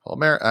 Follow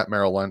Merritt at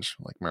Merrill Lunch,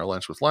 like Merrill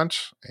Lynch with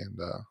lunch.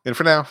 And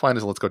for now, find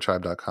us at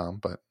letsgotribe.com.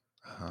 But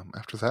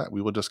after that,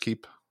 we will just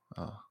keep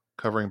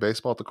covering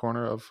baseball at the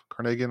corner of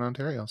Carnegie and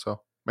Ontario.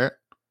 So, Merritt,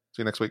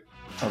 see you next week.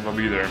 I'll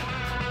be there.